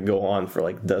because I could go on for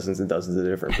like dozens and dozens of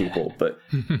different people. But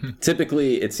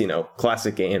typically it's,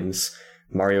 classic games,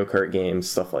 Mario Kart games,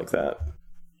 stuff like that.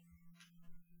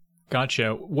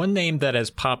 Gotcha. One name that has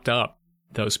popped up,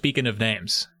 though, speaking of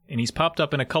names, and he's popped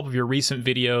up in a couple of your recent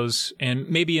videos, and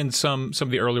maybe in some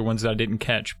of the earlier ones that I didn't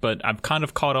catch, but I've kind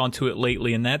of caught on to it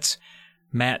lately, and that's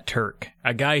Matt Turk,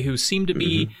 a guy who seemed to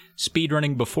be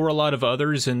speedrunning before a lot of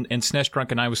others, and SNES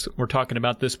Drunk and I were talking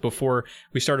about this before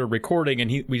we started recording, and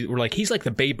we were like, he's like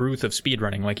the Babe Ruth of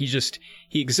speedrunning. Like,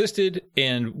 he existed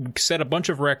and set a bunch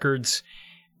of records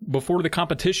before the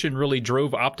competition really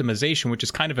drove optimization, which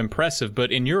is kind of impressive.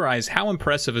 But in your eyes, how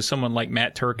impressive is someone like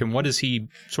Matt Turk, and what does he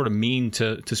sort of mean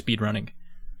to speedrunning?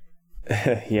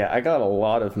 Yeah, I got a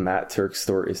lot of Matt Turk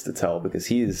stories to tell, because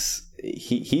he's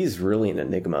really an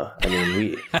enigma. I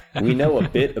mean, we know a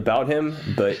bit about him,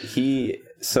 but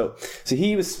so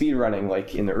he was speedrunning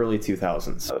like in the early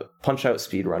 2000s. Punch-Out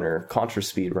speedrunner, Contra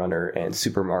speedrunner, and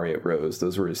Super Mario Bros.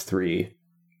 Those were his 3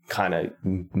 kind of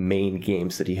main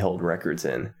games that he held records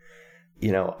in.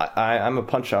 I'm a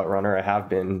Punch-Out runner. I have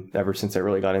been ever since I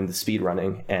really got into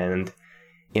speedrunning, and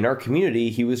in our community,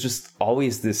 he was just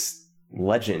always this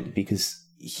legend, because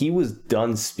he was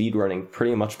done speedrunning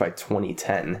pretty much by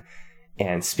 2010,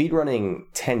 and speedrunning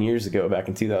 10 years ago, back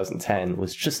in 2010,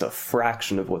 was just a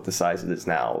fraction of what the size it is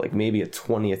now, like maybe a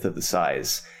 20th of the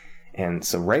size. And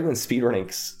so right when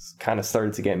speedrunning kind of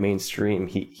started to get mainstream,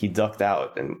 he ducked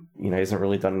out, and he hasn't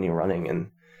really done any running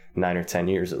in 9 or 10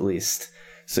 years at least.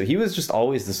 So he was just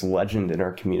always this legend in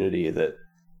our community that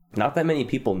not that many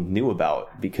people knew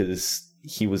about, because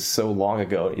he was so long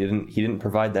ago. He didn't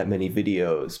provide that many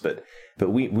videos, but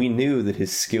we knew that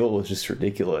his skill was just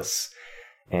ridiculous.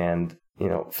 And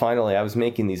finally I was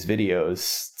making these videos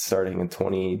starting in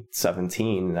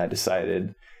 2017, and I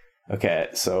decided, okay,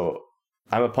 so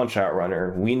I'm a Punch-Out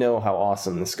runner. We know how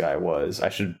awesome this guy was. I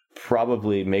should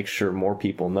probably make sure more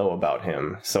people know about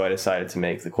him. So I decided to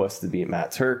make the Quest to Beat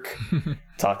Matt Turk.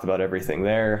 Talked about everything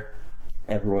there.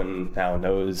 Everyone now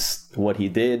knows what he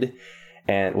did.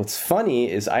 And what's funny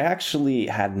is I actually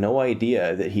had no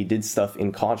idea that he did stuff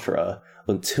in Contra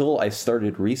until I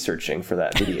started researching for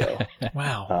that video.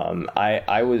 Wow.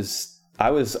 I was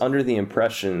under the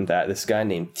impression that this guy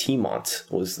named T-Mont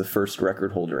was the first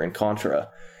record holder in Contra.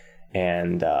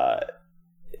 And that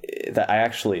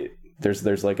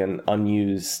there's like an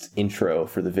unused intro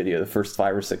for the video. The first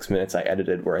 5 or 6 minutes I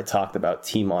edited where I talked about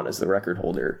Timon as the record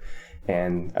holder.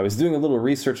 And I was doing a little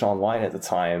research online at the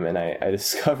time, and I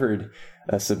discovered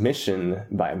a submission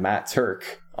by Matt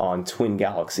Turk on Twin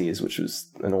Galaxies, which was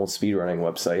an old speedrunning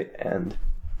website. And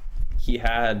he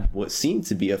had what seemed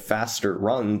to be a faster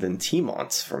run than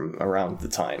Timon's from around the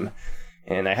time.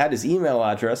 And I had his email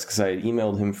address because I had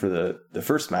emailed him for the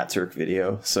first Matt Turk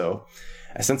video. So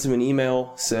I sent him an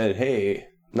email, said, hey,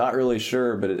 not really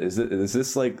sure, but is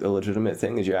this like a legitimate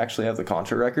thing? Did you actually have the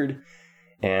Contra record?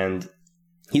 And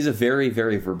he's a very,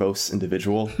 very verbose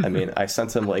individual. I mean, I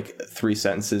sent him like 3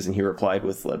 sentences and he replied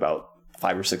with about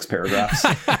 5 or 6 paragraphs.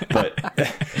 But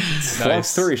Nice. Long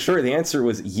story short, the answer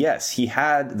was yes. He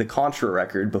had the Contra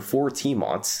record before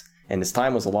Timon's, and his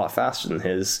time was a lot faster than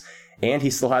his. And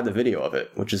he still had the video of it,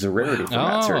 which is a rarity for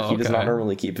Matt Turk. He does not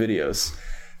normally keep videos.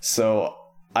 So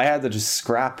I had to just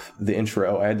scrap the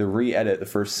intro. I had to re-edit the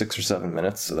first 6 or 7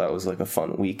 minutes. So that was like a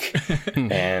fun week.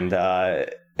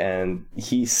 And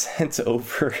he sent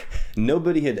over,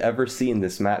 nobody had ever seen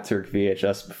this Matt Turk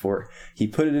VHS before. He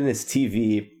put it in his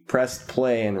TV, pressed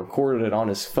play, and recorded it on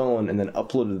his phone, and then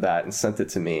uploaded that and sent it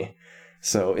to me.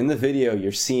 So in the video,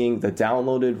 you're seeing the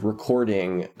downloaded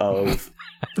recording of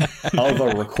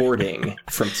a recording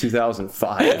from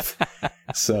 2005.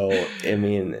 So, I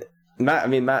mean,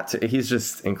 Matt, he's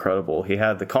just incredible. He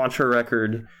had the Contra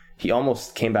record. He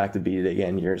almost came back to beat it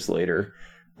again years later.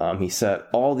 He set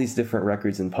all these different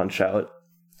records in Punch-Out,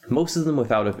 most of them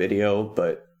without a video,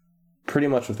 but pretty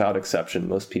much without exception,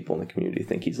 most people in the community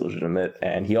think he's legitimate.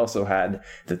 And he also had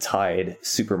the tied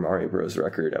Super Mario Bros.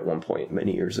 Record at one point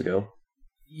many years ago.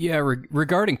 Yeah,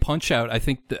 regarding Punch-Out, I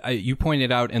think that you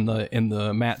pointed out in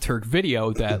the Matt Turk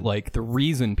video that like the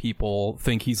reason people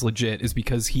think he's legit is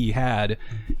because he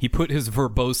put his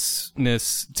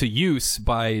verboseness to use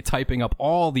by typing up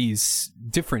all these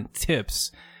different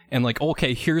tips and like,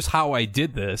 okay, here's how I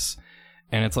did this.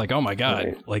 And it's like, oh my God,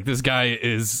 right. Like this guy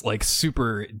is like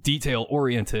super detail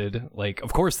oriented. Like,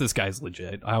 of course this guy's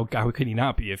legit. How could he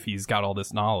not be if he's got all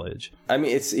this knowledge? I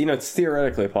mean, it's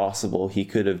theoretically possible. He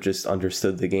could have just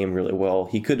understood the game really well.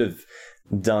 He could have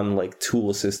done like tool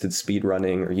assisted speed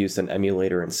running or used an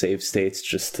emulator and save states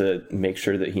just to make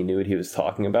sure that he knew what he was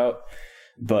talking about.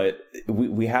 But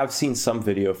we have seen some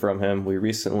video from him. We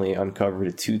recently uncovered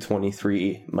a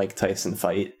 2:23 Mike Tyson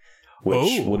fight,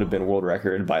 which would have been world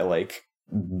record by like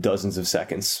dozens of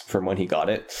seconds from when he got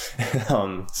it.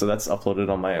 So that's uploaded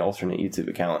on my alternate YouTube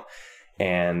account.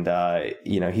 And,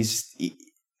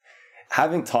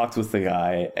 having talked with the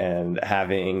guy and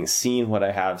having seen what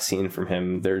I have seen from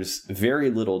him, there's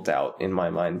very little doubt in my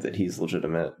mind that he's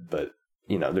legitimate. But,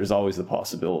 there's always the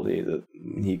possibility that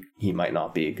he might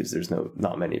not be because there's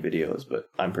not many videos, but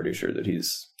I'm pretty sure that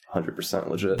he's 100%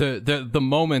 legit. The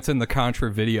moment in the Contra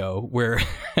video where,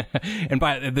 and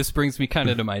this brings me kind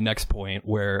of to my next point,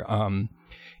 where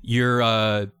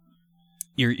you're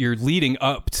leading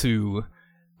up to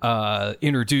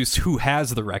introduce who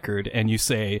has the record, and you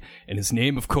say, and his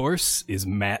name, of course, is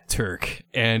Matt Turk,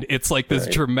 and it's like this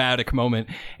dramatic moment,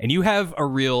 and you have a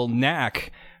real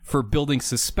knack for building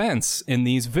suspense in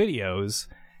these videos.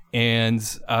 And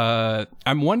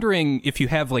I'm wondering if you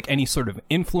have like any sort of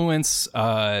influence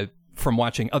from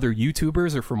watching other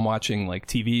YouTubers or from watching like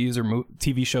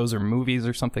TV shows or movies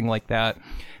or something like that,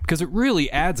 because it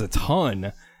really adds a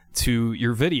ton to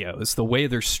your videos, the way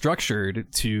they're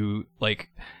structured to like,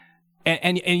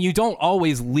 and you don't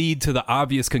always lead to the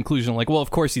obvious conclusion like, well,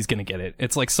 of course he's gonna get it.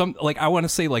 It's like I want to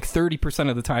say like 30%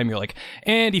 of the time you're like,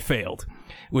 and he failed,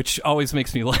 which always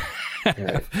makes me laugh.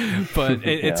 Right. But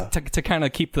it's to kind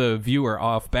of keep the viewer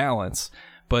off balance.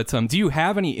 But do you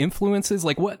have any influences?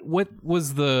 Like what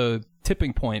was the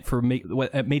tipping point for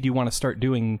what made you want to start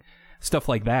doing stuff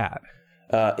like that?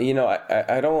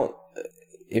 I don't.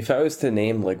 If I was to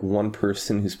name like one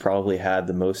person who's probably had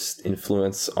the most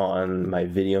influence on my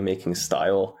video making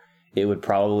style, it would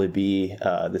probably be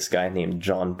this guy named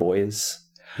John Boyes.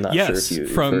 Not sure if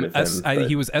you've heard of him,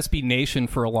 he was SB Nation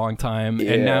for a long time,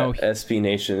 yeah, and now SB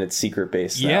Nation, it's secret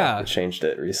based now. Yeah, they changed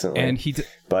it recently, and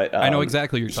but I know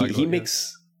exactly what you're talking about.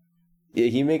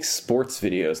 He makes sports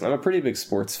videos, and I'm a pretty big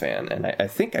sports fan, and I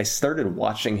think I started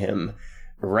watching him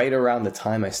right around the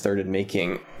time I started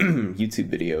making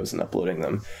YouTube videos and uploading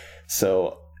them.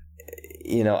 So,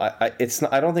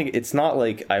 I don't think it's not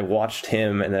like I watched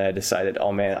him and then I decided,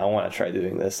 oh man, I want to try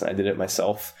doing this, and I did it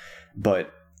myself.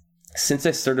 But since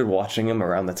I started watching him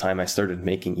around the time I started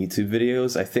making YouTube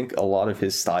videos, I think a lot of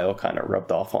his style kind of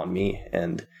rubbed off on me,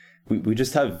 and we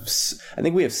just have, I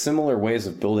think we have similar ways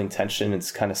of building tension.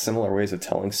 It's kind of similar ways of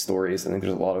telling stories. I think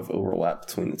there's a lot of overlap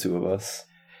between the two of us.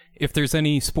 if there's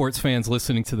any sports fans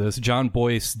listening to this, John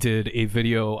Boyce did a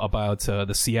video about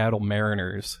the Seattle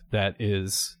Mariners that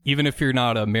is, even if you're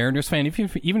not a Mariners fan,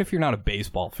 even if you're not a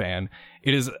baseball fan,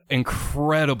 it is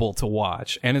incredible to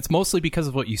watch. And it's mostly because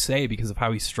of what you say, because of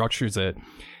how he structures it.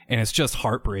 And it's just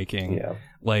heartbreaking. Yeah.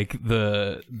 Like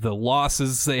the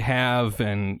losses they have,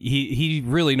 and he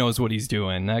really knows what he's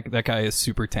doing. That guy is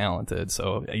super talented.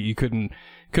 So you couldn't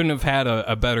have had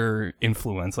a better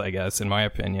influence, I guess, in my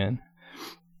opinion.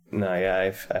 No,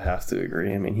 yeah, I have to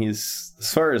agree. I mean, he's,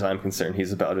 as far as I'm concerned, he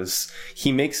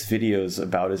makes videos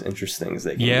about as interesting as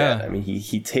they can get. I mean,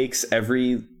 he takes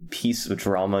every piece of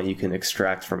drama you can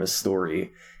extract from a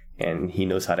story, and he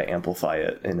knows how to amplify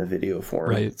it in a video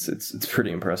form. Right. It's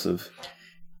pretty impressive.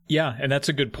 Yeah, and that's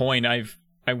a good point.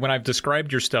 When I've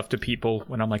described your stuff to people,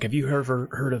 when I'm like, have you ever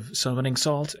heard of Summoning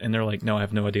Salt? And they're like, no, I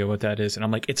have no idea what that is. And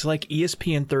I'm like, it's like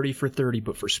ESPN 30 for 30,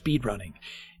 but for speedrunning.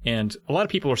 And a lot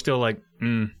of people are still like,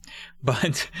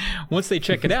 But once they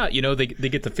check it out, they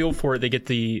get the feel for it. They get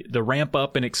the ramp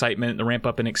up in excitement, the ramp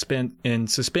up in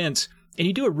suspense. And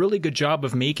you do a really good job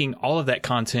of making all of that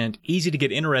content easy to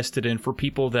get interested in for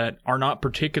people that are not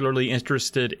particularly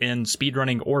interested in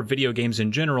speedrunning or video games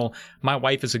in general. My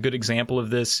wife is a good example of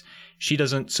this. She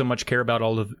doesn't so much care about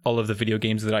all of the video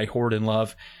games that I hoard and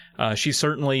love. She's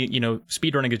certainly,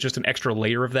 speedrunning is just an extra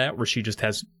layer of that, where she just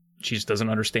doesn't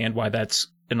understand why that's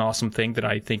an awesome thing that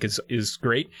I think is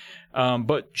great.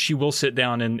 But she will sit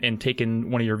down and take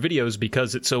in one of your videos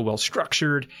because it's so well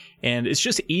structured and it's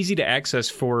just easy to access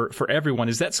for everyone.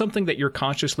 Is that something that you're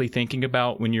consciously thinking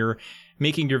about when you're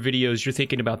making your videos? You're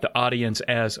thinking about the audience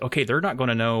as, okay, they're not going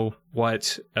to know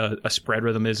what a spread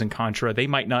rhythm is in Contra. They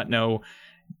might not know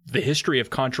the history of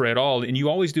Contra at all. And you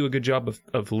always do a good job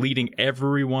of leading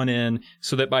everyone in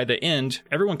so that by the end,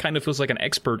 everyone kind of feels like an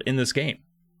expert in this game.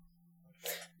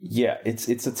 Yeah, it's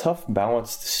a tough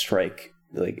balance to strike.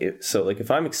 If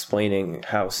I'm explaining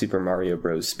how Super Mario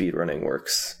Bros. Speedrunning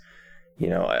works,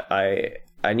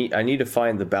 I need to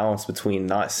find the balance between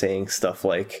not saying stuff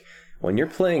like, when you're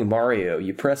playing Mario,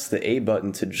 you press the A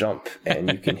button to jump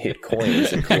and you can hit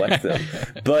coins and collect them.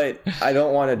 But I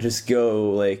don't want to just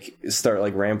go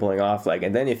start rambling off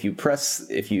and then if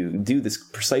you do this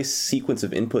precise sequence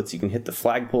of inputs, you can hit the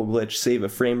flagpole glitch, save a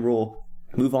frame rule,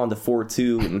 move on to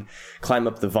 4-2 and climb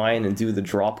up the vine and do the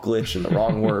drop glitch and the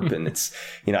wrong warp. And it's,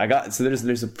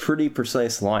 there's a pretty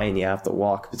precise line you have to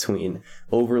walk between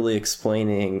overly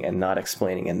explaining and not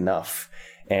explaining enough.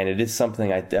 And it is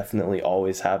something I definitely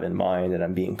always have in mind and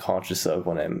I'm being conscious of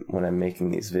when I'm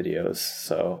making these videos.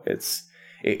 So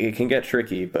it can get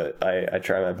tricky, but I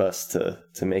try my best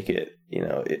to make it,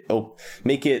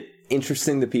 make it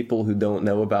interesting to people who don't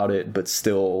know about it, but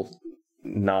still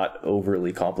not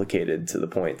overly complicated to the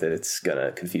point that it's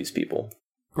gonna confuse people.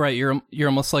 Right, you're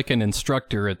almost like an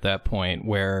instructor at that point,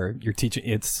 where you're teaching.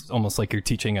 It's almost like you're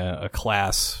teaching a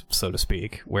class, so to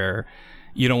speak, where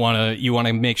you want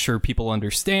to make sure people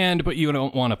understand, but you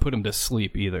don't want to put them to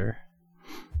sleep either.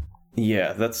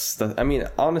 Yeah, I mean,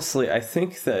 honestly, I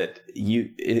think that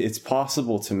it's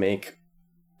possible to make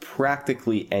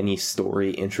practically any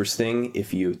story interesting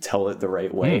if you tell it the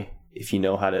right way. If you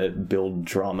know how to build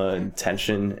drama and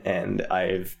tension. And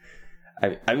I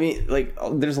mean,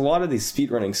 there's a lot of these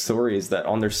speedrunning stories that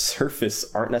on their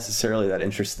surface aren't necessarily that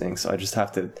interesting. So I just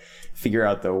have to figure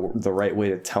out the right way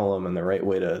to tell them and the right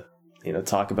way to,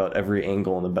 talk about every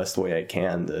angle in the best way I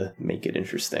can to make it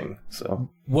interesting. So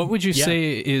what would you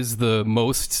say is the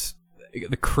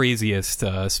craziest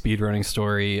speedrunning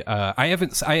story?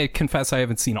 I confess I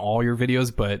haven't seen all your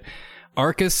videos, but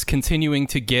Arcus continuing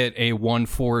to get a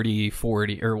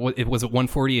 140/40, or what was it,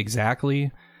 140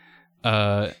 exactly?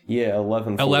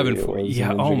 1140.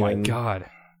 Yeah. Oh my god.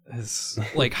 It's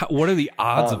what are the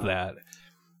odds of that?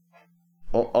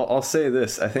 I'll say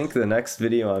this. I think the next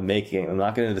video I'm making, I'm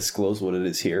not going to disclose what it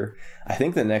is here. I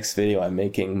think the next video I'm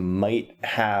making might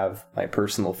have my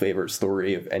personal favorite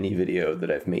story of any video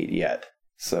that I've made yet.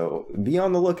 So be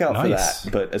on the lookout for that.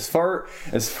 But as far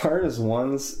as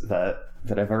ones that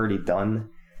I've already done,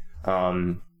 I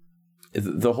don't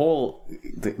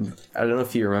know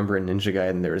if you remember in Ninja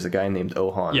Gaiden, there was a guy named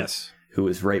Ohan, yes, who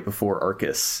was right before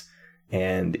Arcus,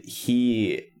 and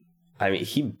he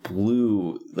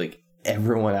blew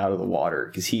everyone out of the water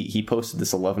because he posted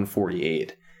this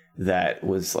 1148 that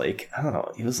was I don't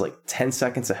know, it was 10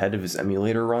 seconds ahead of his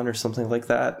emulator run or something like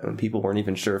that, and people weren't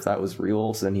even sure if that was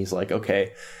real. So then he's like,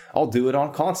 okay, I'll do it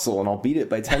on console and I'll beat it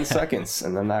by 10 seconds.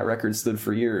 And then that record stood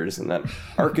for years. And then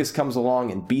Arcus comes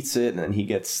along and beats it, and then he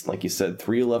gets, like you said,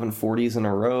 3 1140s in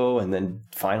a row, and then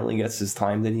finally gets his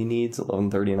time that he needs,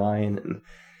 1139. And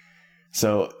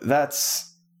so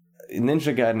that's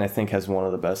Ninja Gaiden, I think, has one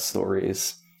of the best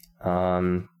stories.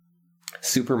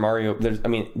 Super Mario.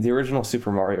 The original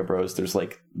Super Mario Bros. There's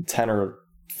like 10 or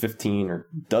 15 or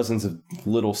dozens of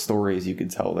little stories you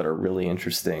could tell that are really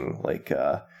interesting. Like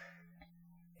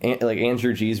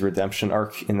Andrew G's redemption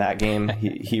arc in that game.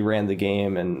 He ran the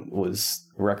game and was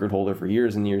record holder for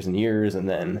years and years and years, and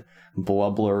then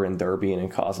Blubler and Derby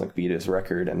and Cosmic beat his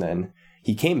record, and then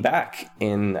he came back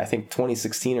in I think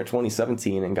 2016 or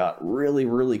 2017 and got really,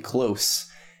 really close.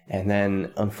 And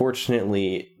then,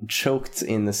 unfortunately, choked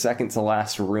in the second to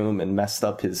last room and messed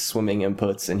up his swimming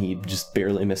inputs, and he just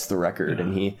barely missed the record. Yeah.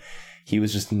 And he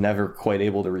was just never quite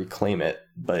able to reclaim it.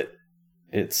 But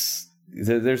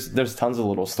there's tons of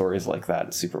little stories like that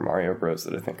in Super Mario Bros.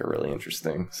 That I think are really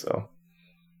interesting. So,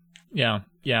 yeah,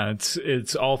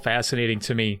 it's all fascinating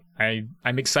to me.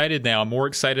 I'm excited now. I'm more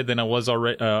excited than I was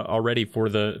already for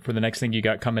the next thing you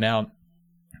got coming out.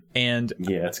 And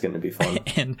yeah, it's going to be fun.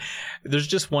 And there's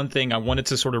just one thing I wanted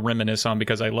to sort of reminisce on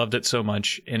because I loved it so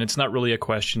much. And it's not really a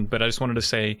question, but I just wanted to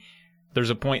say there's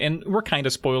a point, and we're kind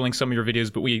of spoiling some of your videos,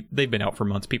 but they've been out for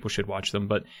months. People should watch them.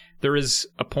 But there is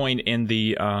a point in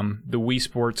the Wii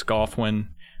Sports Golf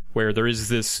one where there is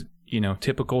this,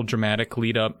 typical dramatic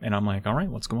lead up. And I'm like, all right,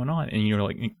 what's going on?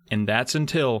 And and that's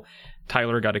until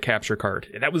Tyler got a capture card.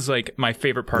 That was like my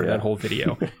favorite part of that whole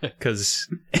video because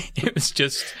it was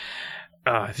just...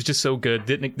 it's just so good.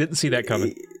 Didn't see that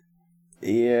coming.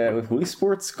 Yeah, with Wii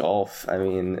Sports Golf, I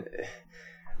mean,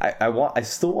 I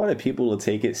still wanted people to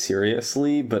take it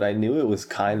seriously, but I knew it was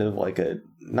kind of like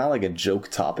not like a joke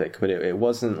topic, but it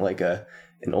wasn't like an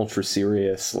ultra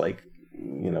serious like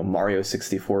Mario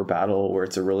 64 battle where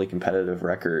it's a really competitive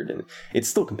record, and it's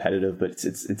still competitive, but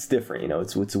it's different.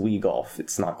 It's Wii Golf.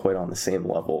 It's not quite on the same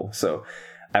level. So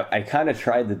I kind of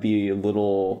tried to be a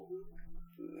little.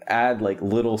 Add like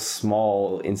little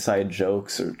small inside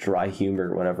jokes or dry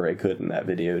humor whenever I could in that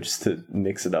video just to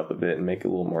mix it up a bit and make it a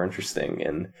little more interesting.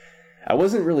 And I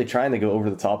wasn't really trying to go over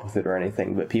the top with it or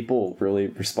anything, but people really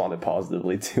responded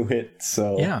positively to it.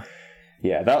 So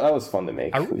yeah, that was fun to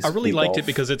make. I really liked it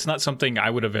because it's not something I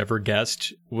would have ever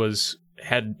guessed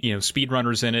had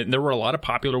speedrunners in it. And there were a lot of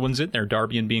popular ones in there,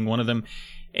 Darbian being one of them.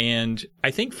 And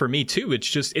I think for me, too,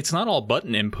 it's not all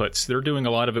button inputs. They're doing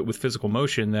a lot of it with physical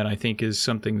motion that I think is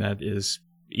something that is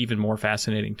even more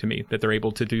fascinating to me, that they're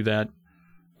able to do that,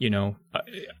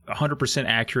 100%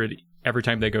 accurate every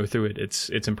time they go through it. It's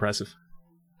impressive.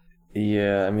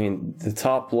 Yeah, I mean, the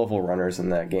top level runners in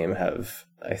that game have,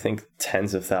 I think,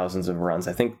 tens of thousands of runs.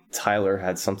 I think Tyler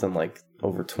had something like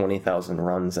over 20,000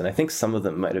 runs, and I think some of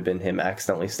them might have been him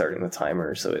accidentally starting the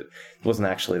timer, so it wasn't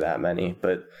actually that many,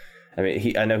 but... I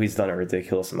mean, I know he's done a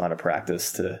ridiculous amount of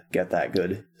practice to get that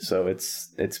good, so it's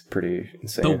pretty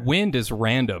insane. The wind is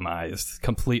randomized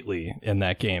completely in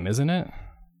that game, isn't it?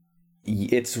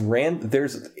 It's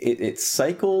it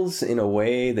cycles in a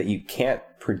way that you can't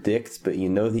predict, but you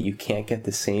know that you can't get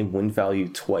the same wind value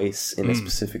twice in a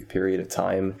specific period of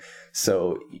time.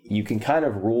 So you can kind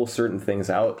of rule certain things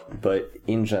out, but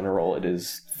in general, it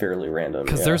is fairly random.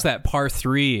 Because there's that par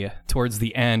 3 towards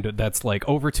the end that's like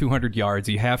over 200 yards.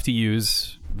 You have to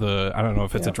use I don't know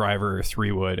if it's a driver or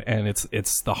 3-wood, and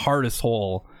it's the hardest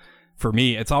hole for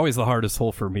me. It's always the hardest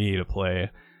hole for me to play.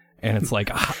 And it's like...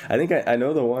 I think I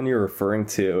know the one you're referring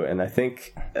to, and I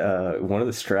think one of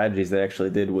the strategies they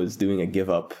actually did was doing a give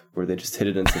up, where they just hit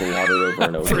it into the water over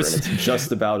and over, and it's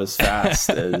just about as fast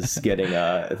as getting,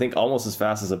 I think almost as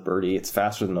fast as a birdie. It's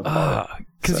faster than a par.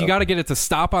 Because you got to get it to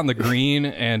stop on the green,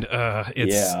 and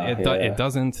it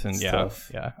doesn't, and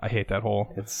I hate that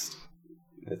hole.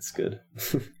 It's good.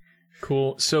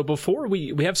 Cool. So before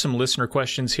we have some listener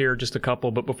questions here, just a couple,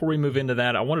 but before we move into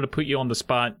that, I wanted to put you on the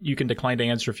spot. You can decline to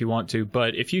answer if you want to,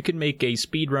 but if you could make a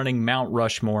speedrunning Mount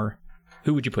Rushmore,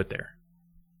 who would you put there?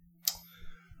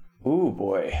 Ooh,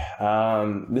 boy.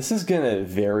 This is going to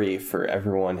vary for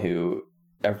everyone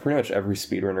pretty much every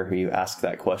speedrunner who you ask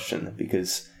that question,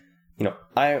 because,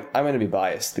 I'm going to be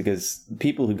biased because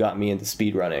people who got me into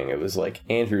speedrunning, it was like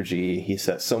Andrew G. He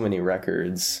set so many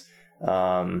records.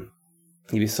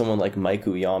 Maybe someone like Mike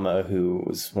Uyama, who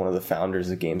was one of the founders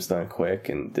of Games Done Quick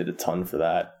and did a ton for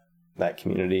that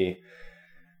community.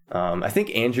 I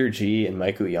think Andrew G and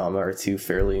Mike Uyama are two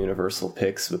fairly universal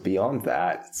picks, but beyond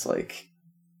that, it's like...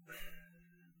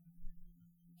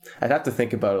 I'd have to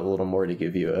think about it a little more to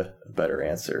give you a better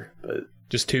answer, but...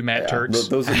 Just two Matt Turks?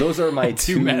 Those are my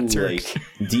two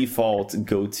default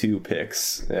go-to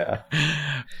picks. Yeah.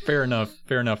 Fair enough.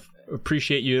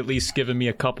 Appreciate you at least giving me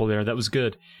a couple there. That was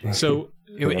good. So...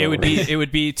 It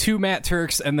would be two Matt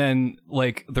Turks, and then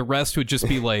like the rest would just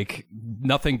be like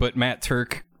nothing but Matt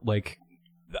Turk like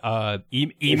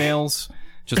emails,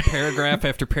 Just paragraph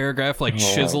after paragraph, like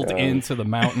chiseled into the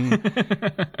mountain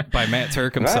by Matt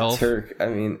Turk himself. Matt Turk, I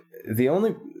mean, the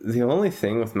only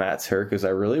thing with Matt Turk is I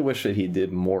really wish that he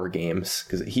did more games,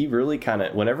 because he really kind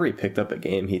of, whenever he picked up a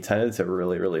game, he tended to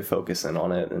really, really focus in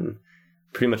on it and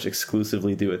pretty much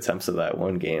exclusively do attempts of that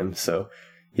one game. So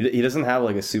he doesn't have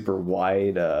like a super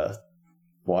wide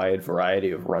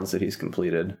variety of runs that he's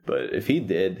completed. But if he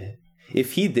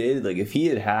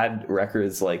had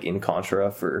records like in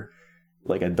Contra for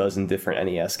like a dozen different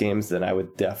NES games, then I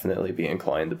would definitely be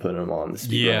inclined to put him on the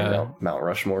speedrunning Mount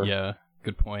Rushmore. Yeah,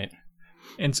 good point.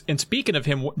 And speaking of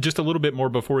him, just a little bit more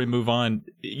before we move on,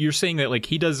 you're saying that like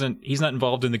he's not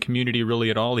involved in the community really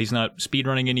at all. He's not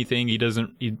speedrunning anything.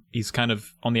 He's kind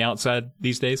of on the outside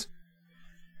these days.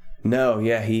 No,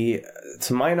 yeah,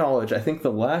 to my knowledge, I think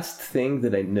the last thing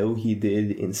that I know he did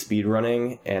in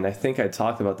speedrunning, and I think I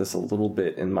talked about this a little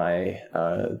bit in my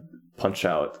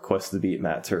Punch-Out Quest to Beat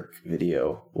Matt Turk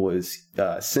video, was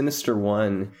Sinister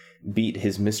One beat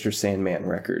his Mr. Sandman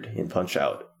record in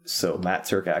Punch-Out. So Matt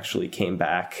Turk actually came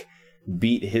back,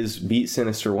 beat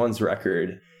Sinister One's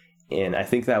record, and I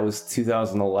think that was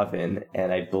 2011,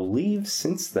 and I believe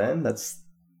since then that's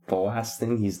the last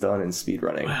thing he's done in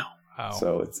speedrunning. Wow.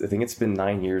 So I think it's been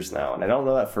 9 years now, and I don't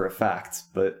know that for a fact,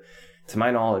 but to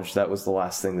my knowledge, that was the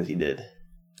last thing that he did.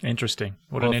 Interesting.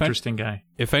 What an interesting guy.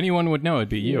 If anyone would know, it'd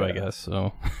be you, I guess.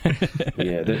 So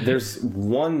yeah, there's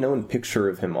one known picture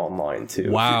of him online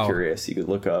too. Wow. If you're curious, you could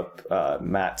look up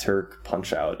Matt Turk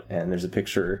Punch-Out, and there's a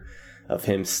picture of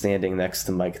him standing next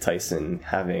to Mike Tyson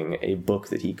having a book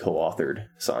that he co-authored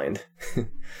signed.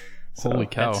 So, holy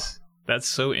cow. That's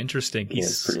so interesting.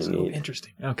 He's pretty neat.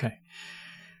 Interesting. Okay.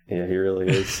 Yeah, he really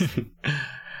is.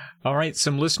 All right,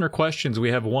 some listener questions.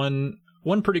 We have one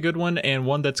pretty good one and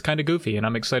one that's kind of goofy, and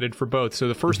I'm excited for both. So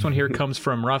the first one here comes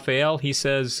from Raphael. He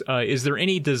says, is there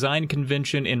any design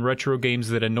convention in retro games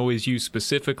that annoys you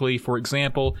specifically? For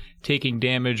example, taking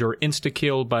damage or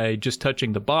insta-kill by just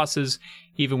touching the bosses,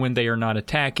 even when they are not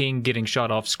attacking, getting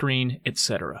shot off screen,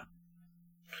 etc.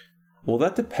 Well,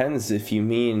 that depends if you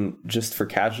mean just for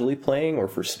casually playing or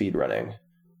for speedrunning.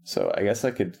 So I guess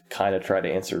I could kind of try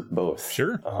to answer both.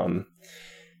 Sure.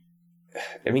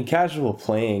 I mean, casual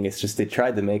playing, it's just they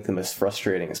tried to make them as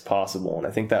frustrating as possible, and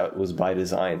I think that was by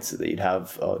design so that you'd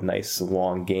have a nice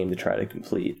long game to try to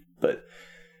complete. But,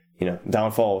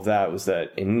 downfall of that was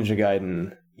that in Ninja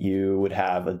Gaiden, you would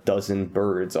have a dozen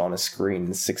birds on a screen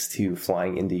and 6-2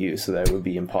 flying into you, so that would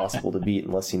be impossible to beat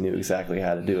unless you knew exactly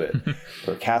how to do it.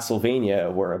 Or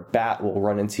Castlevania, where a bat will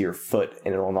run into your foot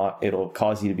and it'll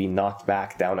cause you to be knocked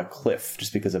back down a cliff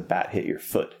just because a bat hit your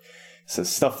foot. So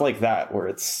stuff like that, where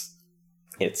it's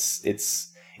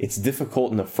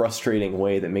difficult in a frustrating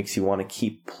way that makes you want to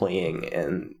keep playing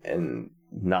and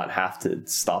not have to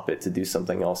stop it to do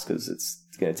something else because it's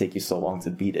going to take you so long to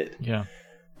beat it. Yeah.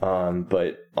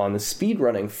 But on the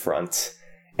speedrunning front,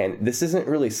 and this isn't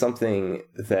really something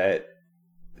that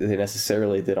they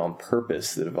necessarily did on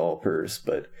purpose, the developers,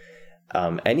 but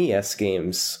NES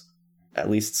games, at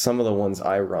least some of the ones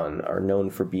I run, are known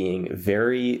for being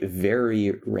very,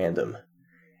 very random.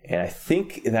 And I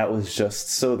think that was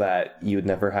just so that you would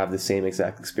never have the same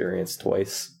exact experience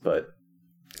twice. But,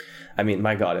 I mean,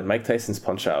 my God, in Mike Tyson's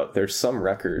Punch-Out, there's some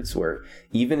records where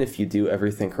even if you do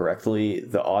everything correctly,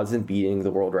 the odds in beating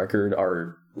the world record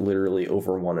are literally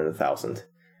over 1 in 1,000.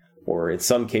 Or in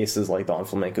some cases, like Don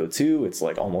Flamenco 2, it's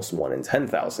like almost 1 in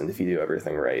 10,000 if you do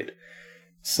everything right.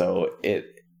 So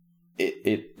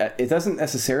it doesn't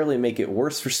necessarily make it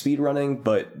worse for speedrunning,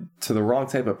 but to the wrong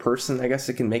type of person, I guess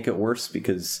it can make it worse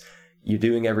because you're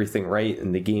doing everything right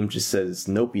and the game just says,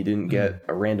 nope, you didn't get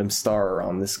a random star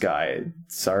on this guy.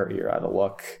 Sorry, you're out of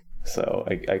luck. So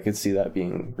I could see that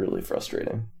being really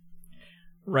frustrating.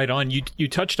 Right on. You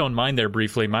touched on mine there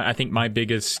briefly. I think my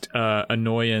biggest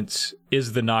annoyance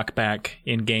is the knockback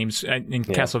in games.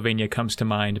 Castlevania comes to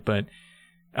mind, but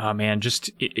man, just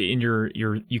in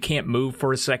you can't move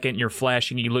for a second. You're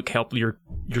flashing. You look helpless.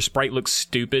 Your sprite looks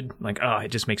stupid. Like, it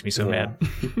just makes me so mad.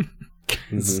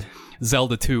 Mm-hmm.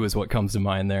 Zelda 2 is what comes to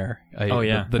mind there. The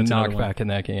knockback in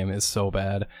that game is so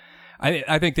bad.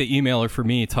 I think the emailer for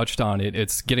me touched on it.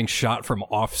 It's getting shot from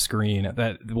off screen.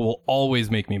 That will always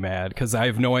make me mad because I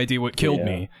have no idea what killed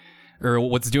me or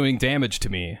what's doing damage to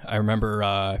me. I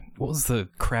remember, what was the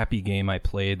crappy game I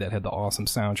played that had the awesome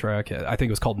soundtrack? I think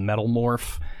it was called Metal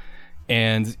Morph.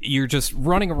 And you're just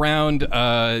running around,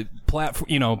 typical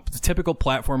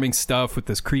platforming stuff with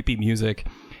this creepy music.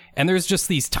 And there's just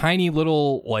these tiny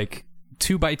little,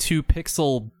 2x2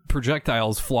 pixel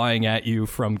projectiles flying at you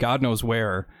from God knows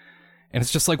where. And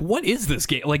it's just like, what is this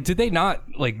game? Like, did they not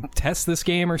like test this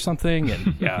game or something?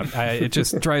 And yeah, it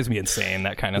just drives me insane,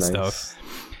 that kind of stuff.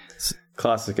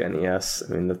 Classic NES.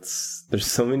 I mean, there's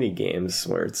so many games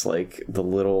where it's like the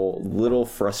little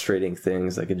frustrating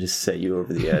things that could just set you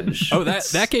over the edge. Oh,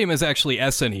 that game is actually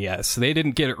SNES. They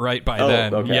didn't get it right by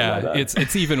then. Okay, yeah,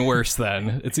 it's even worse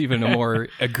then. It's even a more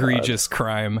egregious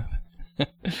crime.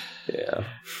 Yeah.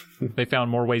 They found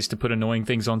more ways to put annoying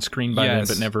things on screen by then,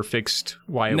 but never fixed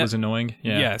why it was annoying.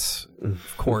 Yeah. Yes,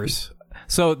 of course.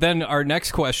 So then our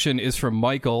next question is from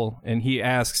Michael, and he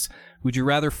asks, would you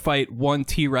rather fight one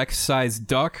T-Rex sized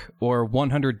duck or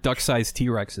 100 duck-sized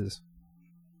T-Rexes?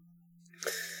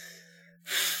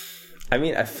 I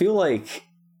mean, I feel like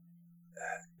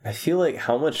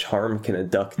how much harm can a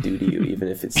duck do to you, even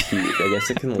if it's huge? I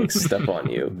guess it can like step on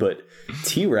you, but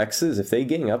T-Rexes, if they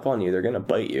gang up on you, they're gonna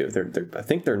bite you. I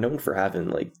think they're known for having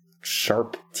like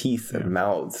sharp teeth and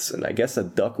mouths, and I guess a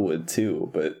duck would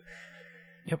too. But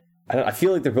yep, I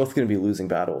feel like they're both gonna be losing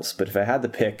battles. But if I had to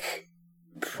pick,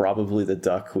 probably the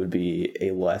duck would be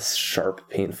a less sharp,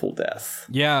 painful death.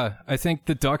 Yeah, I think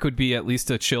the duck would be at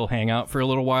least a chill hangout for a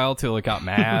little while till it got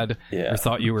mad or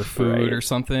thought you were food or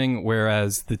something.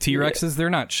 Whereas the T-Rexes, they're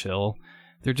not chill.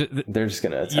 They're just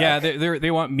gonna attack. Yeah,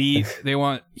 they want meat. They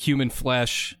want human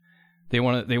flesh.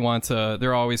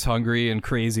 They're always hungry and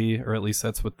crazy, or at least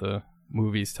that's what the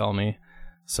movies tell me.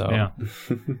 So yeah.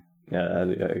 Yeah,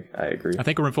 I agree. I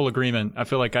think we're in full agreement. I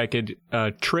feel like I could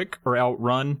trick or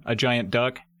outrun a giant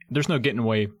duck. There's no getting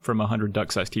away from 100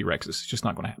 duck-sized T-Rexes. It's just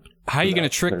not going to happen. How are you going to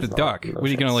trick the duck? No what are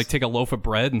you going to like take a loaf of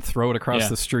bread and throw it across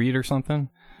the street or something?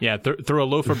 Yeah, throw a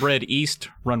loaf of bread east,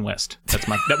 run west.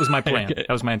 That was my plan. That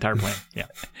was my entire plan. Yeah,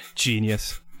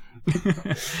 genius.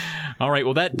 All right,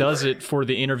 well that does it for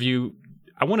the interview.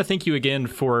 I want to thank you again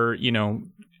for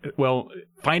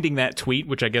finding that tweet,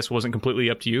 which I guess wasn't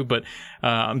completely up to you, but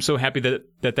I'm so happy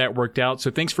that worked out. So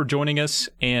thanks for joining us.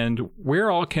 And where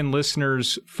all can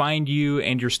listeners find you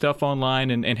and your stuff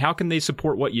online, and how can they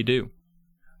support what you do?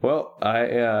 Well,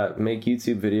 I make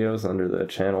YouTube videos under the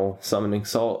channel Summoning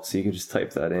Salt, so you can just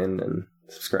type that in and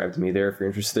subscribe to me there if you're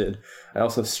interested. I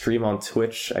also stream on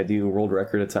Twitch. I do world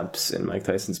record attempts in Mike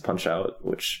Tyson's Punch-Out,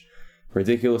 which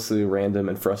ridiculously random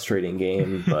and frustrating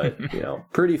game, but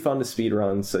pretty fun to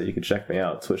speedrun. So you can check me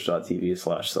out,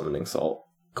 twitch.tv/summoning salt.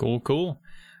 Cool.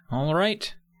 All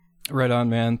right. Right on,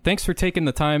 man. Thanks for taking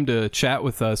the time to chat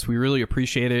with us. We really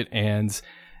appreciate it. And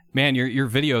man, your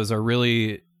videos are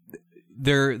really,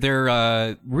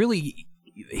 they're really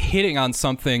hitting on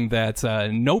something that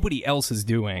nobody else is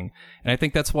doing. And I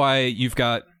think that's why you've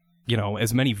got,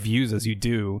 as many views as you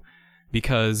do,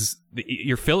 because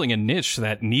you're filling a niche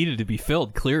that needed to be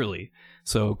filled, clearly.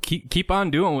 So keep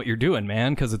on doing what you're doing,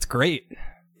 man, because it's great.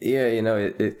 Yeah,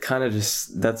 it kind of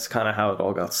that's kind of how it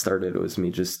all got started, was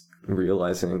me just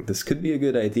realizing this could be a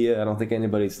good idea. I don't think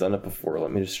anybody's done it before.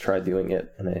 Let me just try doing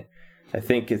it. And I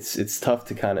think it's tough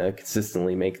to kind of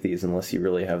consistently make these unless you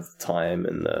really have the time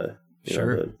and the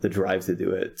drive to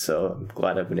do it. So I'm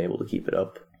glad I've been able to keep it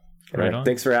up. Right,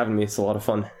 thanks for having me. It's a lot of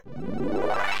fun.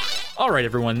 All right,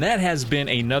 everyone, that has been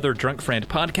another Drunk Friend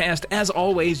podcast. As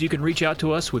always, you can reach out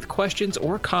to us with questions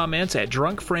or comments at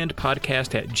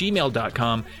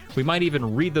drunkfriendpodcast@gmail.com. We might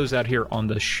even read those out here on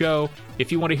the show.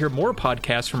 If you want to hear more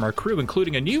podcasts from our crew,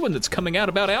 including a new one that's coming out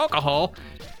about alcohol,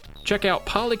 check out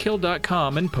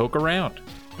polykill.com and poke around.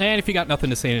 And if you got nothing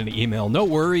to say in an email, no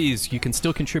worries. You can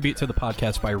still contribute to the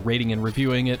podcast by rating and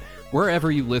reviewing it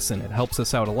wherever you listen. It helps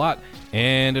us out a lot,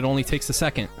 and it only takes a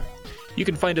second. You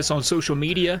can find us on social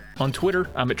media. On Twitter,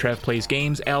 I'm at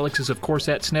TravPlaysGames. Alex is, of course,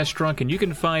 at SNES Drunk, and you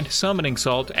can find Summoning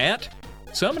Salt at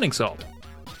Summoning Salt.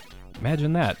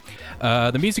 Imagine that.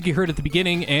 The music you heard at the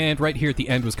beginning and right here at the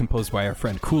end was composed by our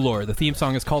friend Coolor. The theme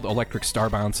song is called Electric Star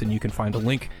Bounce, and you can find a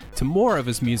link to more of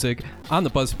his music on the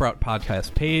Buzzsprout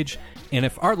podcast page. And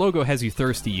if our logo has you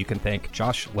thirsty, you can thank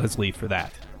Josh Leslie for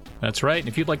that. That's right. And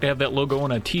if you'd like to have that logo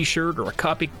on a t-shirt or a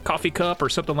coffee cup or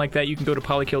something like that, you can go to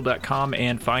polykill.com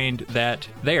and find that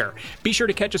there. Be sure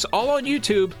to catch us all on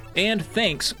YouTube, and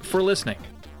thanks for listening.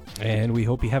 And we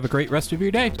hope you have a great rest of your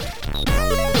day.